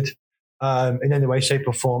existed in any way, shape,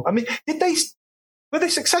 or form. I mean, were they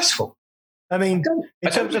successful? I mean, I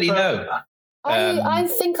don't really know. I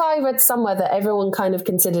think I read somewhere that everyone kind of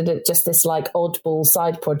considered it just this like oddball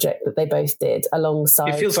side project that they both did alongside.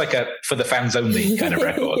 It feels like a for the fans only kind of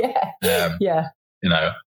record. Yeah. You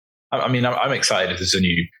know, I mean, I'm excited if there's a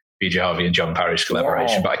new PJ Harvey and John Parrish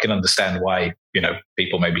collaboration, but I can understand why,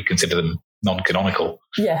 people maybe consider them non-canonical.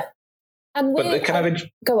 Yeah. And but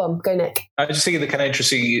go Nick. I just think they're kind of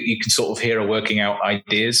interesting. You can sort of hear her working out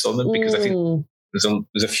ideas on them, because I think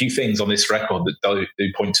there's a few things on this record that do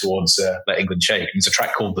point towards Let England Shake. There's a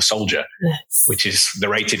track called The Soldier, which is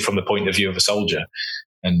narrated from the point of view of a soldier.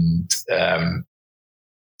 And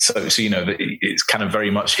so it's kind of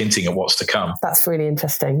very much hinting at what's to come. That's really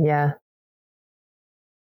interesting, yeah.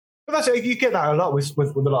 But you get that a lot with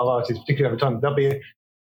a lot of artists, particularly over time. There'll be,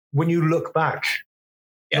 when you look back,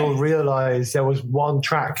 you'll realize there was one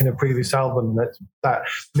track in a previous album that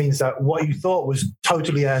means that what you thought was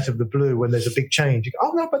totally out of the blue, when there's a big change, you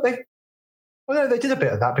go, they did a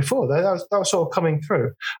bit of that before. That was sort of coming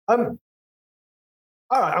through. All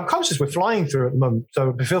right, I'm conscious we're flying through at the moment,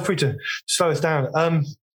 so feel free to slow us down.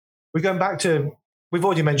 We're going back to, we've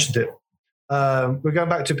already mentioned it, we're going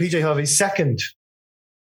back to PJ Harvey's second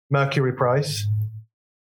Mercury Prize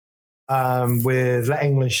with Let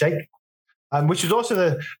England Shake. Which was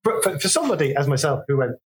also for somebody as myself who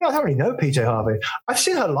went, I don't really know PJ Harvey. I've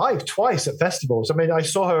seen her live twice at festivals. I mean, I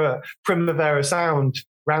saw her at Primavera Sound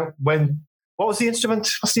what was the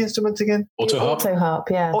instrument? What's the instrument again? Auto harp,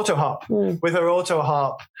 yeah. Auto harp. With her auto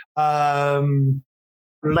harp,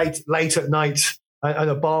 late at night, and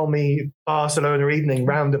a balmy Barcelona evening,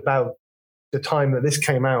 round about the time that this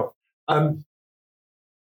came out.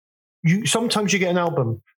 Sometimes you get an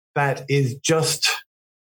album that is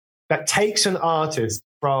that takes an artist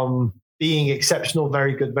from being exceptional,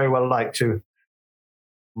 very good, very well liked, to,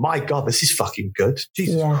 my God, this is fucking good.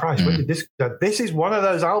 Jesus Christ, when did this go? This is one of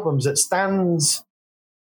those albums that stands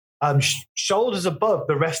shoulders above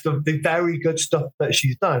the rest of the very good stuff that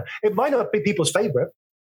she's done. It might not be people's favorite,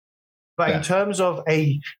 but in terms of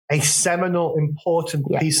a seminal, important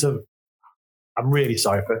piece of, I'm really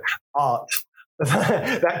sorry for art,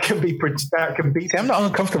 that can be. I'm not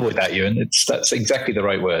uncomfortable with that, Ewan. That's exactly the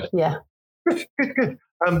right word. Yeah. Good.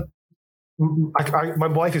 My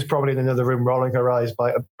wife is probably in another room rolling her eyes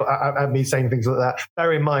at me saying things like that.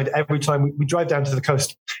 Bear in mind, every time we drive down to the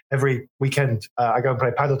coast every weekend, I go and play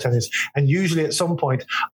paddle tennis, and usually at some point,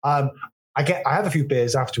 I have a few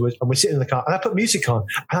beers afterwards, and we're sitting in the car, and I put music on,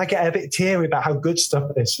 and I get a bit teary about how good stuff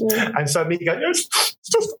is, and so me going, it's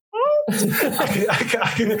just.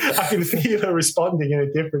 I can feel her responding in a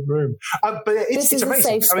different room, but it's amazing. A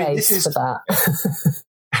safe space for that.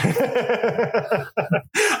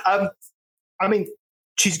 I mean,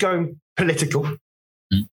 she's going political.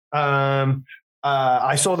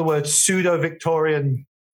 I saw the word pseudo-Victorian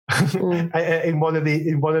in one of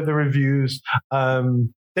the reviews.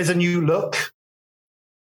 There's a new look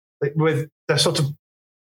with the sort of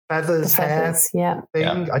feathers hair thing. Yeah.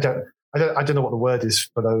 I don't know what the word is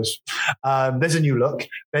for those. There's a new look.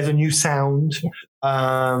 There's a new sound.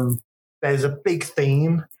 There's a big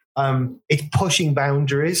theme. It's pushing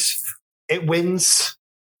boundaries. It wins.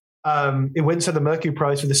 It wins her the Mercury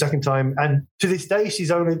Prize for the second time, and to this day,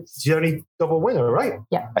 she's only double winner, right?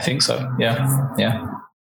 Yeah, I think so. Yeah.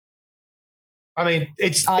 I mean,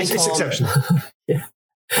 it's exceptional. Yeah.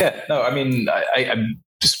 No, I mean, I'm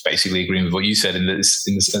just basically agreeing with what you said in the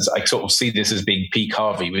sense I sort of see this as being peak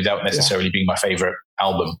Harvey without necessarily being my favorite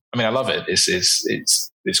album. I mean, I love it.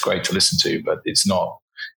 It's great to listen to, but it's not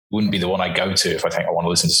wouldn't be the one I go to if I think I want to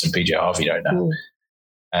listen to some PJ Harvey right now.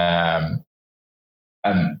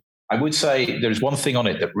 And I would say there's one thing on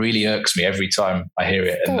it that really irks me every time I hear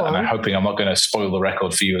it, and I'm hoping I'm not going to spoil the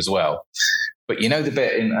record for you as well. But you know the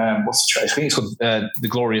bit in what's the track? I think it's called "The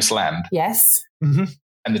Glorious Land." Yes. Mm-hmm.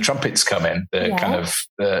 And the trumpets come in.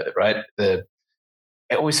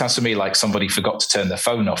 It always sounds to me like somebody forgot to turn their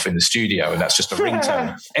phone off in the studio, and that's just a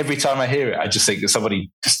ringtone. Every time I hear it, I just think that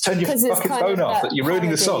somebody just turn your fucking phone off. That you're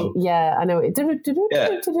ruining the song. Yeah, I know it.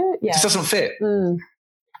 It just doesn't fit.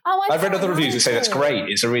 I've read other reviews that say that's great.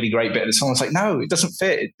 It's a really great bit of the song. It's like, no, it doesn't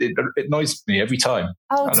fit. It annoys me every time.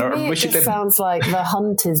 Oh, to me, it just sounds like The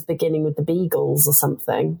Hunt is beginning with the Beagles or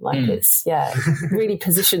something. Like it really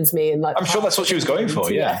positions me in like. I'm sure that's what she was going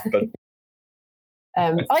for. Yeah, but.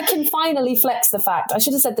 I can finally flex the fact, I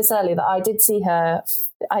should have said this earlier, that I did see her,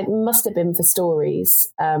 I must have been for Stories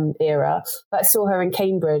era, but I saw her in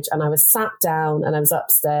Cambridge and I was sat down and I was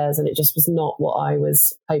upstairs and it just was not what I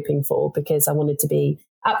was hoping for because I wanted to be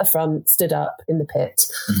at the front, stood up in the pit.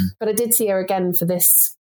 Mm-hmm. But I did see her again for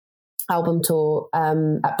this album tour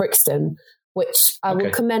at Brixton, which I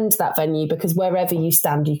will commend that venue because wherever you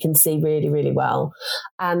stand, you can see really, really well.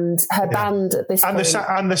 And her band at this point... The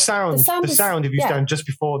sound if you stand just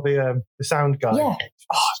before the sound guy. Yeah.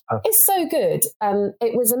 It's so good.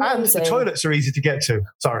 It was amazing. And the toilets are easy to get to.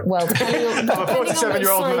 Sorry. Well, depending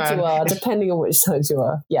on which side you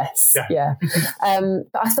are. Yes. Yeah.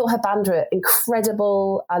 But I thought her band were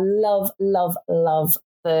incredible. I love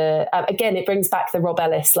again, it brings back the Rob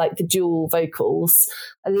Ellis, like the dual vocals.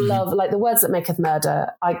 I love like The Words That Maketh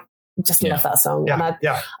Murder. I just love that song. Yeah. And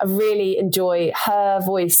I really enjoy her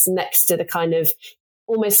voice next to the kind of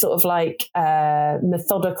almost sort of like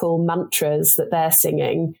methodical mantras that they're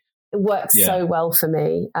singing. It works so well for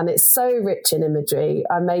me. And it's so rich in imagery.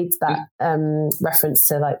 I made that reference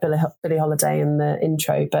to like Billie Holiday in the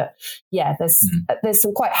intro. But there's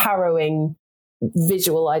some quite harrowing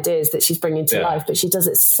visual ideas that she's bringing to life, but she does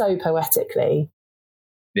it so poetically.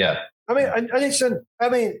 Yeah. I mean,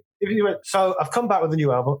 if you went, so I've come back with a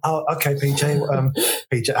new album. Oh, okay, PJ.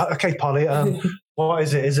 Okay, Polly. What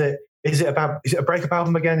is it? Is it a breakup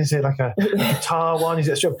album again? Is it like a guitar one? Is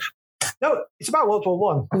it a strip? No, it's about World War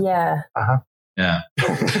One. Yeah. Yeah.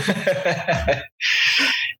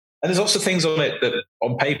 And there's lots of things on it that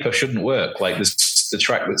on paper shouldn't work. Like there's the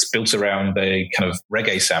track that's built around a kind of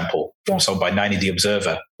reggae sample from a song by 90 The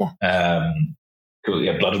Observer,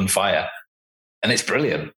 called Blood and Fire. And it's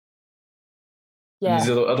brilliant. Yeah. And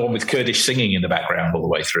there's the other one with Kurdish singing in the background all the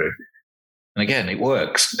way through. And again, it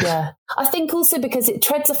works. Yeah. I think also because it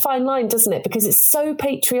treads a fine line, doesn't it? Because it's so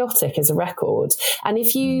patriotic as a record. And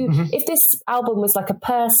if this album was like a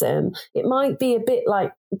person, it might be a bit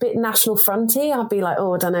national fronty. I'd be like,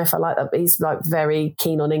 I don't know if I like that. But he's like very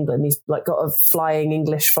keen on England. He's like got a flying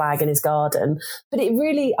English flag in his garden. But it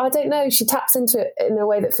really, I don't know, she taps into it in a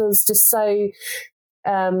way that feels just so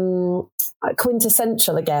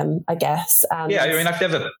quintessential again, I guess. And I mean, I've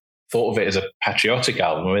never thought of it as a patriotic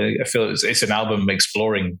album. I mean, I feel it's an album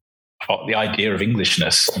exploring the idea of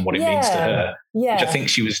Englishness and what it means to her, which I think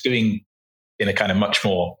she was doing in a kind of much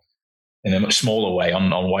smaller way on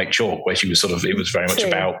White Chalk, where she was it was very much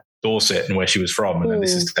about Dorset and where she was from, and then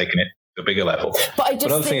this is taking it to a bigger level. But I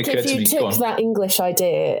just think if you took that English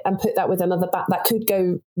idea and put that with another that could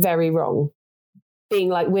go very wrong. Being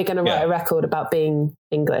like, we're going to write a record about being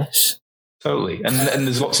English. Totally. And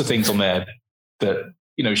there's lots of things on there that,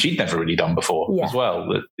 she'd never really done before as well.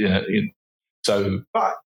 But I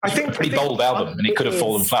think it's a pretty bold album, and it could have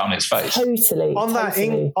fallen flat on its face. Totally. On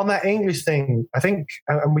that English thing, I think,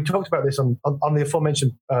 and we talked about this on the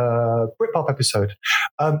aforementioned Britpop episode.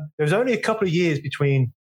 There's only a couple of years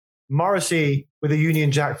between Morrissey with a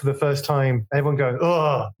Union Jack for the first time, everyone going,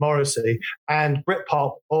 "Oh, Morrissey," and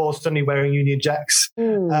Britpop all suddenly wearing Union Jacks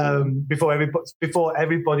before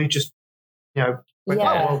everybody just, went,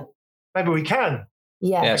 well, maybe we can.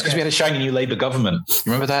 Yeah, it's because we had a shiny new Labour government.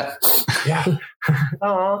 Remember that? Yeah.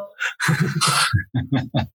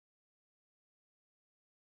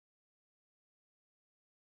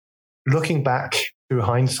 Looking back through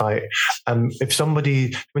hindsight, when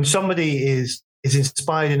somebody is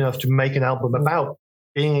inspired enough to make an album about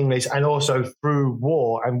being English and also through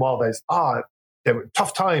war, and while there were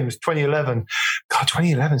tough times, 2011. God,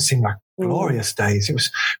 2011 seemed like glorious days. It was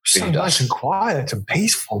so nice and quiet and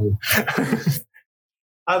peaceful.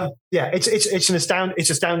 It's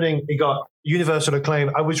astounding. It got universal acclaim.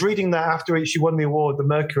 I was reading that after she won the award, the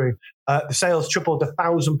Mercury, the sales tripled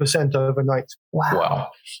 1,000% overnight. Wow.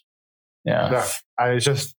 Yeah. And it's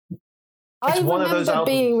just, I one of those remember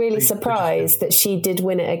being albums really that you just surprised that she did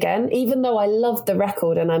win it again, even though I loved the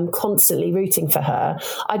record and I'm constantly rooting for her.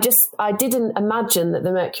 I didn't imagine that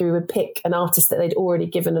the Mercury would pick an artist that they'd already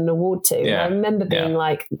given an award to. Yeah. I remember being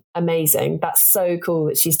like, amazing. That's so cool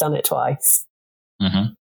that she's done it twice.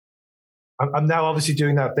 Mm-hmm. I'm now obviously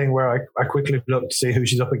doing that thing where I quickly look to see who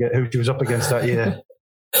she was up against that year.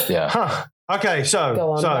 Yeah. Huh. Okay, so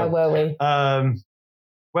Go on, where were we?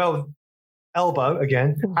 Well, Elbow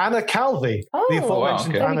again, Anna Calvi, the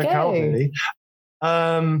aforementioned okay. Anna Calvi,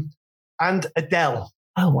 and Adele.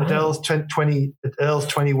 Oh, wow. Adele's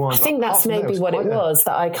 21. I think that's maybe what it was,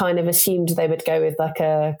 that I kind of assumed they would go with like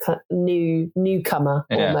a newcomer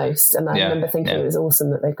almost. And I remember thinking it was awesome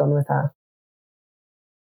that they'd gone with her.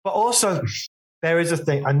 But also, there is a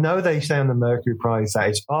thing. I know they say on the Mercury Prize that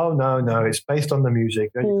it's, no, it's based on the music.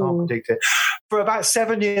 You can't predict it. For about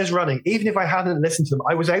 7 years running, even if I hadn't listened to them,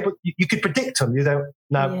 I was able, you could predict them. You don't,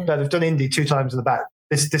 they've done indie 2 times in the back.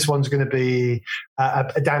 This one's going to be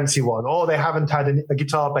a dancey one, or they haven't had a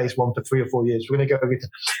guitar-based one for 3 or 4 years. We're going to go with,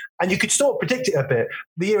 and you could sort of predict it a bit.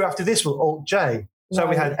 The year after this was Alt J, so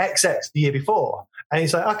we had XX the year before, and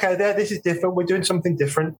it's like, okay, this is different. We're doing something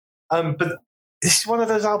different, but this is one of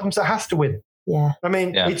those albums that has to win. Yeah, I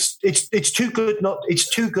mean, it's too good not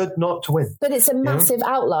to win. But it's a massive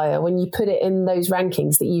outlier when you put it in those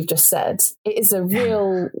rankings that you've just said. It is a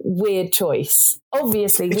real weird choice.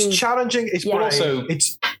 Obviously, it's challenging. It's but also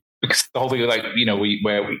it's because the whole thing, like, you know,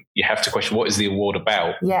 you have to question what is the award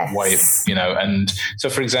about? Yes, why, you know, and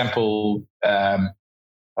so for example, I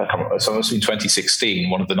can't remember, so in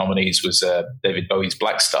 2016, one of the nominees was David Bowie's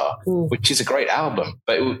Black Star, which is a great album,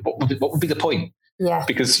 but what would be the point? Yeah,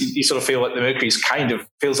 because you sort of feel like the Mercury's kind of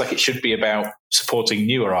feels like it should be about supporting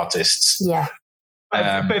newer artists. Yeah,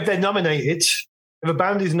 but if they're nominated, if a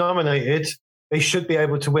band is nominated, they should be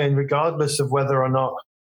able to win, regardless of whether or not.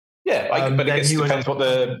 Yeah, but I guess it depends what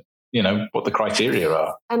the criteria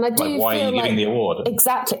are. And I do like, why are you giving the award?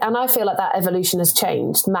 Exactly, and I feel like that evolution has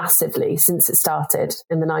changed massively since it started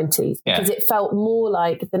in the 90s, because it felt more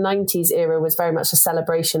like the 90s era was very much a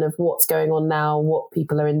celebration of what's going on now, what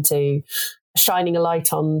people are into, shining a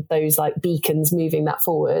light on those like beacons, moving that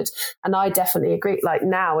forward. And I definitely agree. Like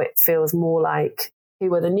now it feels more like,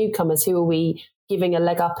 who are the newcomers? Who are we giving a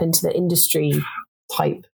leg up into the industry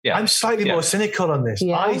type? Yeah. I'm slightly more cynical on this.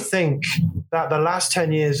 Yeah. I think that the last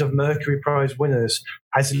 10 years of Mercury Prize winners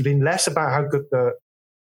has been less about how good the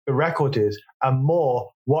record is and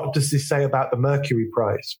more, what does this say about the Mercury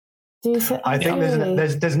Prize? I think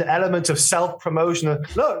there's an element of self-promotion.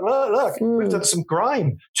 Look, we've done some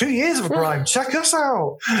grime. 2 years of grime. Check us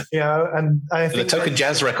out. You know, and I think the Token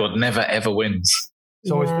Jazz record never ever wins.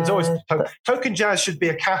 It's always Token Jazz should be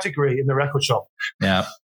a category in the record shop. Yeah.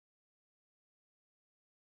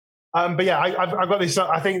 But yeah, I've got this.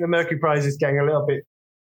 I think the Mercury Prize is getting a little bit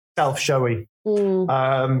self-showy.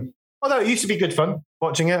 Although it used to be good fun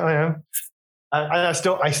watching it. I know. And I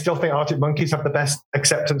still think Arctic Monkeys have the best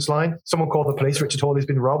acceptance line. Someone called the police. Richard Hawley's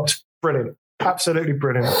been robbed. Brilliant. Absolutely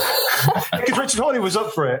brilliant. Because Richard Hawley was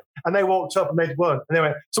up for it and they walked up and they'd won. And they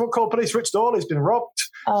went, someone called police. Richard Hawley's been robbed.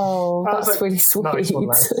 Oh, that's like, really sweet. Nice one,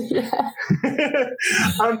 yeah.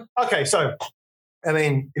 Okay, so, I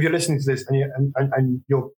mean, if you're listening to this and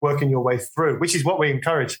you're working your way through, which is what we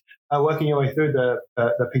encourage, working your way through the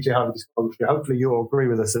PJ Harvey discography, hopefully you'll agree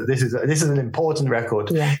with us that this is an important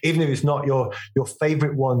record, even if it's not your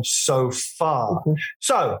favorite one so far. Mm-hmm.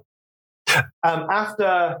 So,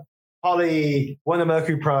 after Holly won the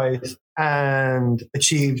Mercury Prize and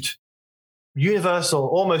achieved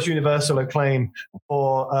almost universal acclaim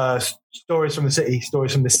for Stories from the City,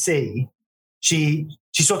 Stories from the Sea, she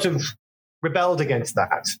sort of rebelled against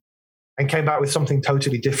that and came back with something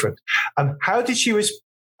totally different. How did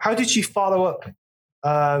she follow up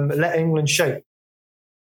Let England Shake?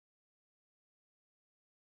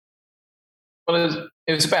 Well,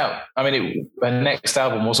 it was about, I mean, her next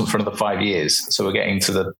album wasn't for another 5 years. So we're getting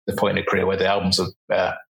to the point in her career where the albums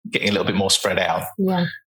are getting a little bit more spread out. Yeah.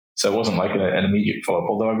 So it wasn't like an immediate follow-up.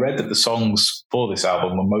 Although I read that the songs for this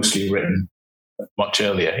album were mostly written much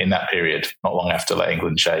earlier in that period, not long after Let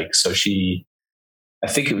England Shake. So I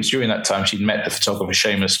think it was during that time she'd met the photographer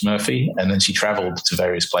Seamus Murphy, and then she traveled to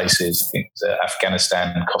various places, I think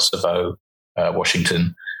Afghanistan, Kosovo,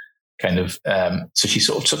 Washington, kind of. So she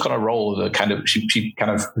sort of took on a role of she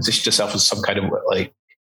kind of positioned herself as some kind of like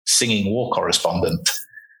singing war correspondent.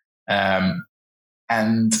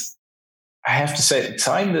 And I have to say, at the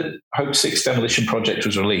time that Hope 6 Demolition Project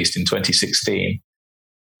was released in 2016,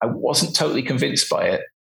 I wasn't totally convinced by it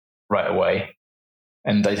right away.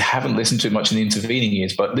 And I haven't listened to it much in the intervening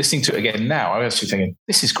years, but listening to it again now, I was actually thinking,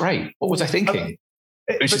 this is great. What was I thinking?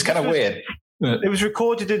 which is kind of weird. It was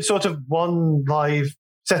recorded in sort of one live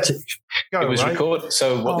setting. It was right? recorded.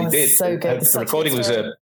 So what they did, so good. the recording was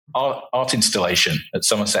a art installation at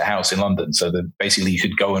Somerset House in London. So that basically you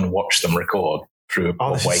could go and watch them record through a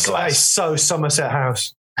Broadway glass. That is so Somerset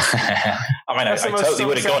House. I mean, I totally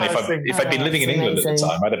would have gone if I'd been living in England at the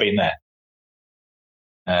time. I'd have been there.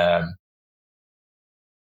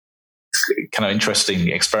 Kind of interesting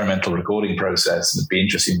experimental recording process. It'd be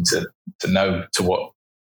interesting to know to what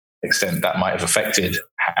extent that might have affected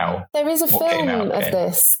how there is a film of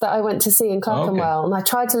this that I went to see in Clerkenwell, and I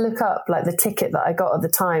tried to look up like the ticket that I got at the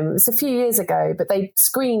time. It was a few years ago, but they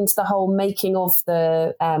screened the whole making of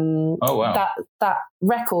the that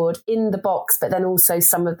record in the box, but then also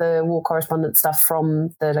some of the war correspondent stuff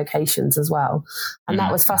from the locations as well. And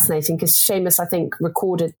that was fascinating because Seamus, I think,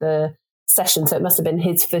 recorded the session, so it must have been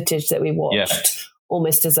his footage that we watched.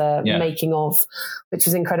 Almost as a making of, which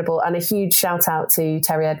was incredible. And a huge shout out to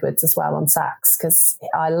Terry Edwards as well on sax, because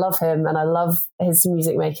I love him and I love his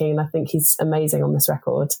music making, and I think he's amazing on this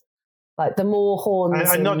record. Like the more horns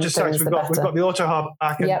and not just sax, we've got the auto harp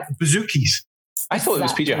back and bazookies. I thought it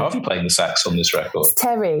was PJ Harvey playing the sax on this record. It's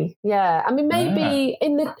Terry, yeah. I mean, maybe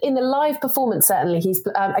in the live performance, certainly he's.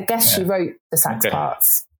 I guess she wrote the sax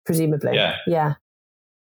parts, presumably. Yeah.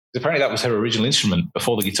 Apparently that was her original instrument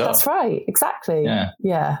before the guitar. That's right, exactly.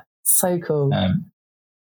 Yeah. So cool. I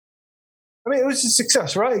mean, it was a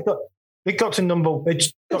success, right? It got to number one.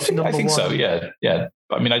 I think so, yeah.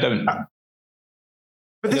 I mean, I don't...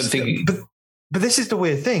 But this is the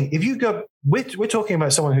weird thing. If you go... We're talking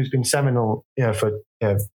about someone who's been seminal for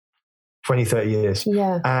 20, 30 years.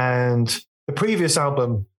 Yeah. And the previous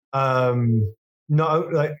album...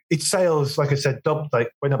 its sales, like I said, doubled,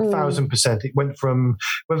 went up 1,000%. It went from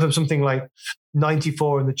something like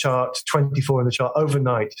 94 in the chart to 24 in the chart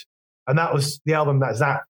overnight, and that was the album that's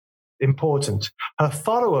that important. Her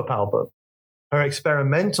follow-up album, her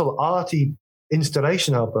experimental arty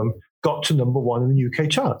installation album, got to number one in the UK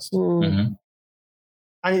charts. Mm-hmm.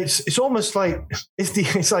 And it's almost like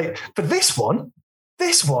it's like for this one.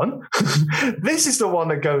 This one, this is the one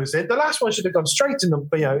that goes in. The last one should have gone straight to them.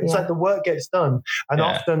 But, it's like the work gets done. And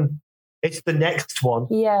often it's the next one.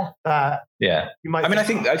 Yeah. You might I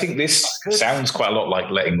think this sounds quite a lot like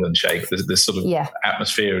Let England Shake. This sort of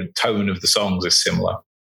atmosphere and tone of the songs is similar.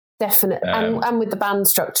 Definitely. And with the band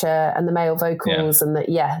structure and the male vocals and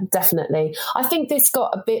definitely. I think this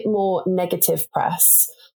got a bit more negative press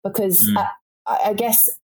because I guess,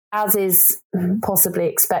 as is possibly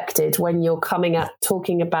expected when you're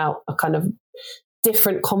talking about a kind of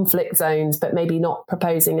different conflict zones, but maybe not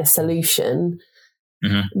proposing a solution,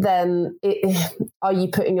 then are you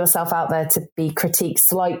putting yourself out there to be critiqued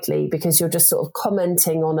slightly because you're just sort of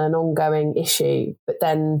commenting on an ongoing issue, but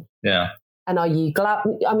then... And are you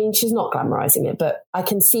I mean, she's not glamorizing it, but I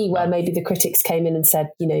can see where maybe the critics came in and said,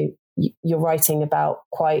 you're writing about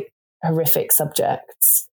quite horrific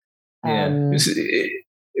subjects.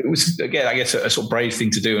 It was, again, I guess, a sort of brave thing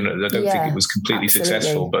to do, and I don't think it was completely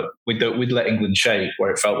successful. But with Let England Shake, where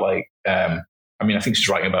it felt like, I mean, I think she's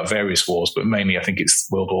writing about various wars, but mainly I think it's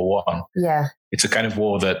World War I. Yeah. It's a kind of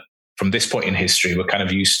war that, from this point in history, we're kind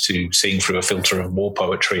of used to seeing through a filter of war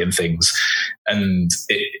poetry and things. And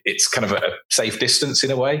it's kind of a safe distance in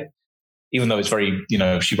a way, even though it's very,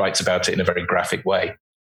 she writes about it in a very graphic way.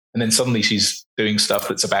 And then suddenly she's doing stuff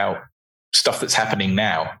that's about stuff that's happening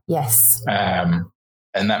now. Yes.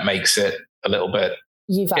 And that makes it a little bit,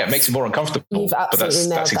 it makes it more uncomfortable. But that's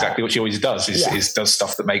exactly what she always does, is does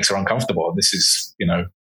stuff that makes her uncomfortable. And this is,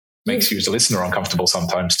 makes you as a listener uncomfortable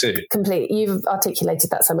sometimes too. Completely. You've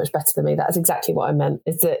articulated that so much better than me. That is exactly what I meant,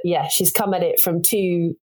 is that, she's come at it from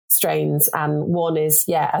two strains, and one is,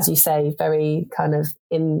 as you say, very kind of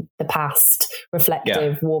in the past,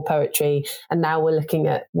 reflective war poetry, and now we're looking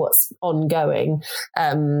at what's ongoing.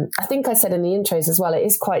 I think I said in the intros as well, it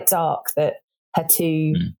is quite dark that her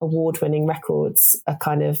two award-winning records are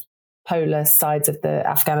kind of polar sides of the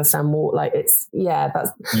Afghanistan war. Like it's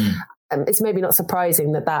it's maybe not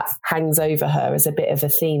surprising that hangs over her as a bit of a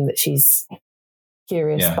theme that she's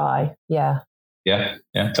curious by. Yeah,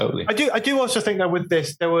 totally. I do also think that with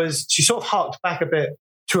this, she sort of harked back a bit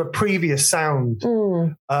to a previous sound.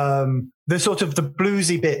 The sort of the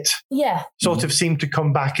bluesy bit sort of seemed to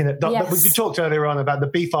come back in it. We talked earlier on about the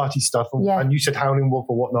beef arty stuff, and you said Howling Wolf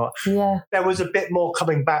or whatnot. There was a bit more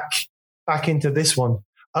coming back into this one.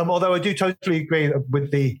 Although I do totally agree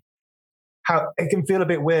with how it can feel a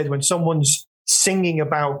bit weird when someone's singing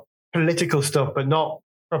about political stuff but not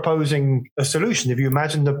proposing a solution. If you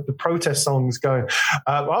imagine the protest songs going,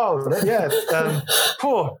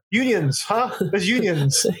 poor unions, huh? There's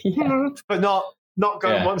unions, but not not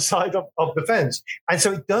go on one side of the fence. And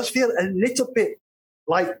so it does feel a little bit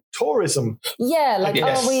like tourism. Yeah, like,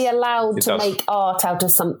 Yes, are we allowed to does. make art out of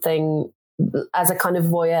something as a kind of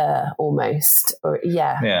voyeur almost? Or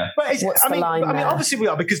Yeah. But What's the line there? obviously we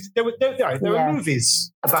are, because there are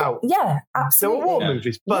movies about. Yeah, There absolutely. were war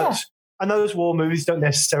movies, but and those war movies don't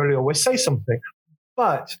necessarily always say something.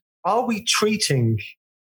 But are we treating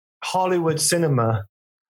Hollywood cinema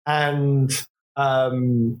and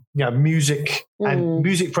music and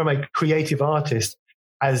music from a creative artist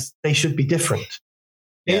as they should be different?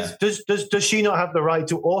 Yeah. Does she not have the right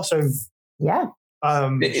to also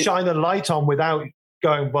shine a light on without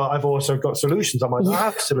going, well, I've also got solutions. I might not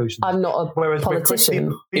have solutions. I'm not a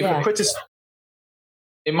politician. People criticize.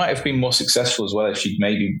 It might have been more successful as well if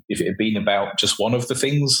it had been about just one of the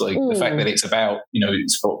things, like the fact that it's about,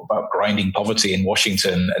 it's about grinding poverty in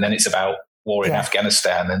Washington, and then it's about war in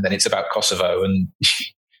Afghanistan, and then it's about Kosovo, and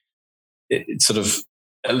it's sort of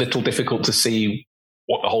a little difficult to see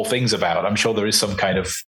what the whole thing's about. I'm sure there is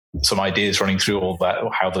some ideas running through all that,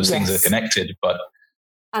 or how those things are connected, but.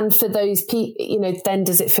 And for those people, then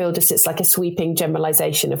does it feel just it's like a sweeping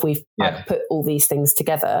generalization if we've put all these things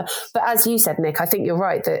together? But as you said, Nick, I think you're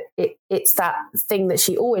right that it's that thing that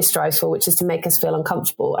she always strives for, which is to make us feel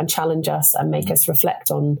uncomfortable and challenge us and make us reflect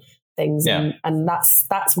on things. Yeah. And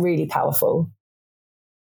that's really powerful.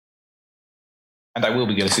 And I will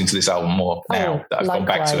be listening to this album more now that I've gone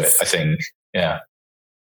back to it, I think. Yeah.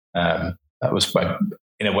 That was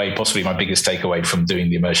in a way, possibly my biggest takeaway from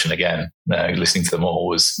doing the immersion again, listening to them all,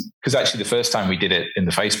 was because actually the first time we did it in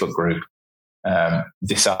the Facebook group,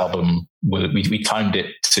 this album, we timed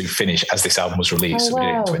it to finish as this album was released. So we did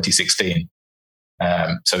it in 2016.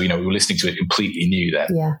 So, we were listening to it completely new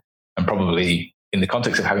then. Yeah. And probably in the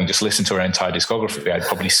context of having just listened to her entire discography, I'd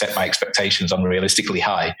probably set my expectations unrealistically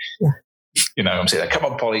high. Yeah. I'm saying, come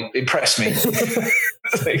on, Polly, impress me.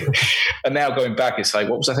 And now going back, it's like,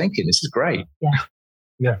 what was I thinking? This is great.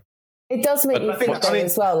 Yeah. It does make you think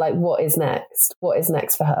as well, like, what is next? What is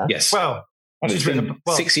next for her? Yes. Well, it's been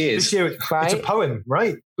 6 years. This year, it's a poem,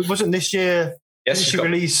 right? It wasn't this year. Yes, did she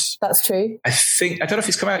release? That's true. I don't know if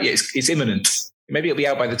it's come out yet. It's imminent. Maybe it'll be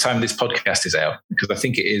out by the time this podcast is out, because I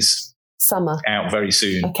think it is summer out very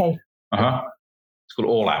soon. Okay. It's called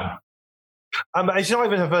All Out. It's not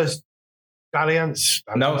even her first dalliance.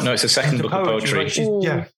 No, it's a second book of poetry.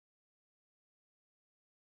 Yeah.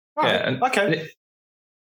 Oh, yeah. Okay.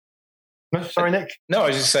 No, sorry, Nick. No, I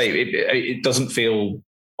was just saying it doesn't feel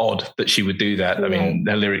odd that she would do that. I mean,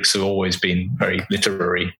 her lyrics have always been very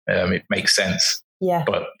literary. It makes sense. Yeah.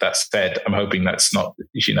 But that said, I'm hoping that's not,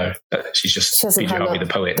 that she's just PJ Harvey the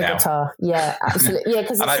poet now. Guitar. Yeah, absolutely. Yeah,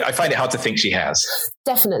 because and I find it hard to think she has.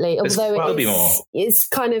 Definitely. Although it's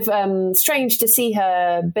kind of strange to see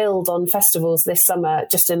her build on festivals this summer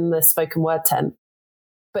just in the spoken word tent.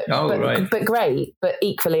 But great. But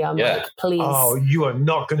equally, I'm like, please. Oh, you are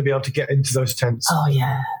not going to be able to get into those tents. Oh,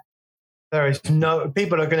 yeah. There is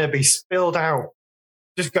people are going to be spilled out.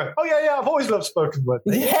 Just go, oh, yeah, I've always loved spoken word.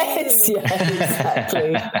 Yes,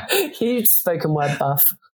 exactly. Huge spoken word buff.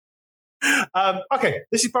 Okay,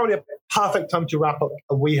 this is probably a perfect time to wrap up.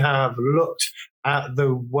 We have looked at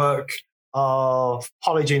the work of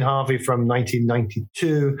Polly Jean Harvey from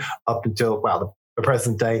 1992 up until, the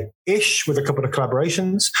present day-ish, with a couple of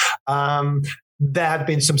collaborations. There had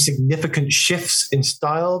been some significant shifts in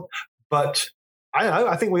style, but I don't know.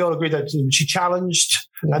 I think we all agree that she challenged,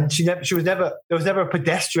 and there was never a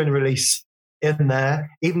pedestrian release in there,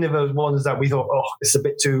 even if there was ones that we thought, it's a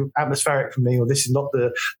bit too atmospheric for me, or this is not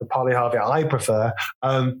the Polly Harvey I prefer.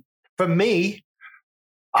 For me,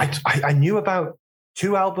 I knew about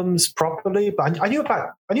 2 albums properly, but I knew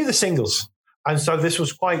the singles, and so this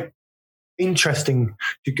was quite interesting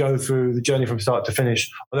to go through the journey from start to finish.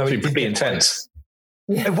 Although it would be intense.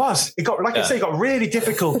 It was. It got, I say, it got really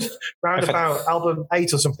difficult round about album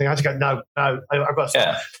 8 or something. I had to go, no, I've got to stop.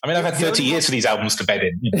 Yeah. I mean, I've had 30 years for these albums to bed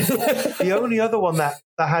in. The only other one that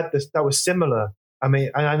had this, that was similar, I mean,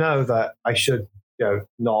 and I know that I should,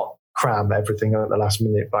 not cram everything at the last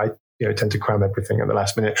minute, but I tend to cram everything at the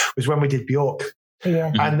last minute, was when we did Bjork.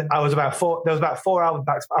 Yeah. And there was about 4 albums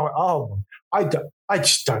back. I went, I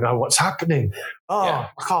just don't know what's happening. I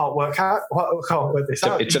can't work this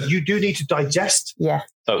out. You do need to digest. Yeah.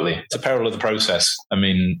 Totally. It's a parallel of the process. I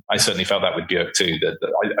mean, I certainly felt that with Björk too. That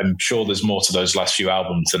I'm sure there's more to those last few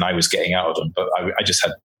albums than I was getting out of them, but I just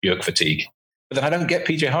had Björk fatigue. But then I don't get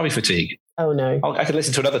PJ Harvey fatigue. Oh, no. I could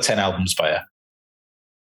listen to another 10 albums by her.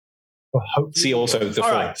 Well, see also The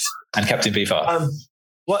Fall and Captain Beefheart.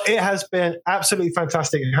 Well, it has been absolutely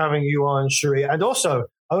fantastic having you on, Cherie. And also,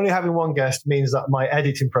 only having one guest means that my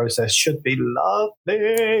editing process should be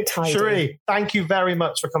lovely. Tidy. Cherie, thank you very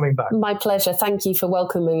much for coming back. My pleasure. Thank you for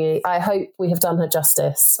welcoming me. I hope we have done her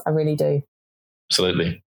justice. I really do.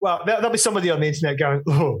 Absolutely. Well, there'll be somebody on the internet going,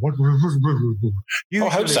 oh, I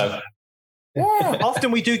hope so. Yeah.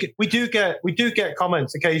 Often we do get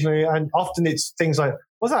comments occasionally, and often it's things like,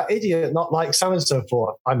 "Was that idiot not like so and so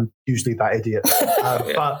for?" I'm usually that idiot,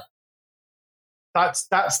 but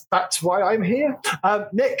that's why I'm here.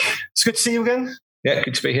 Nick, it's good to see you again. Yeah,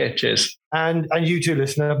 good to be here. Cheers. And you too,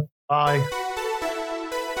 listener. Bye.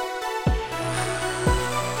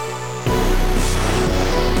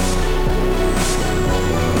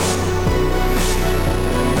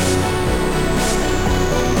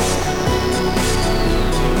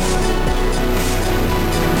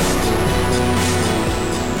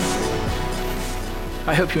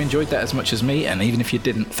 I hope you enjoyed that as much as me, and even if you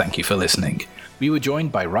didn't, thank you for listening. We were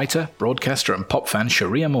joined by writer, broadcaster and pop fan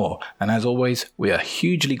Sharia Moore, and as always, we are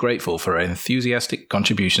hugely grateful for her enthusiastic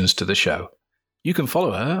contributions to the show. You can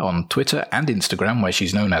follow her on Twitter and Instagram, where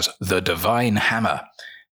she's known as The Divine Hammer.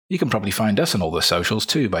 You can probably find us on all the socials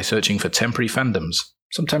too by searching for Temporary Fandoms.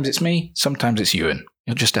 Sometimes it's me, sometimes it's Ewan.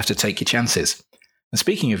 You'll just have to take your chances. And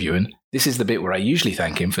speaking of Ewan, this is the bit where I usually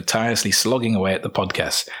thank him for tirelessly slogging away at the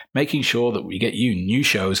podcast, making sure that we get you new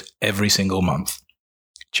shows every single month.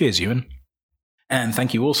 Cheers, Ewan. And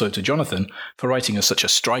thank you also to Jonathan for writing us such a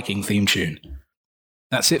striking theme tune.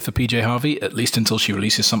 That's it for PJ Harvey, at least until she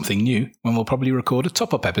releases something new, when we'll probably record a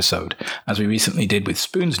top-up episode, as we recently did with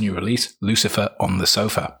Spoon's new release, Lucifer on the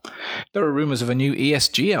Sofa. There are rumours of a new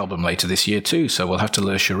ESG album later this year too, so we'll have to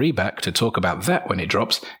lure Cherie back to talk about that when it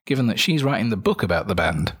drops, given that she's writing the book about the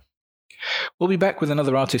band. We'll be back with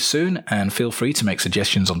another artist soon, and feel free to make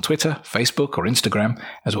suggestions on Twitter, Facebook or Instagram,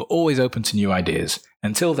 as we're always open to new ideas.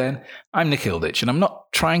 Until then, I'm Nick Hilditch, and I'm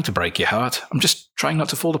not trying to break your heart, I'm just trying not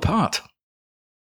to fall apart.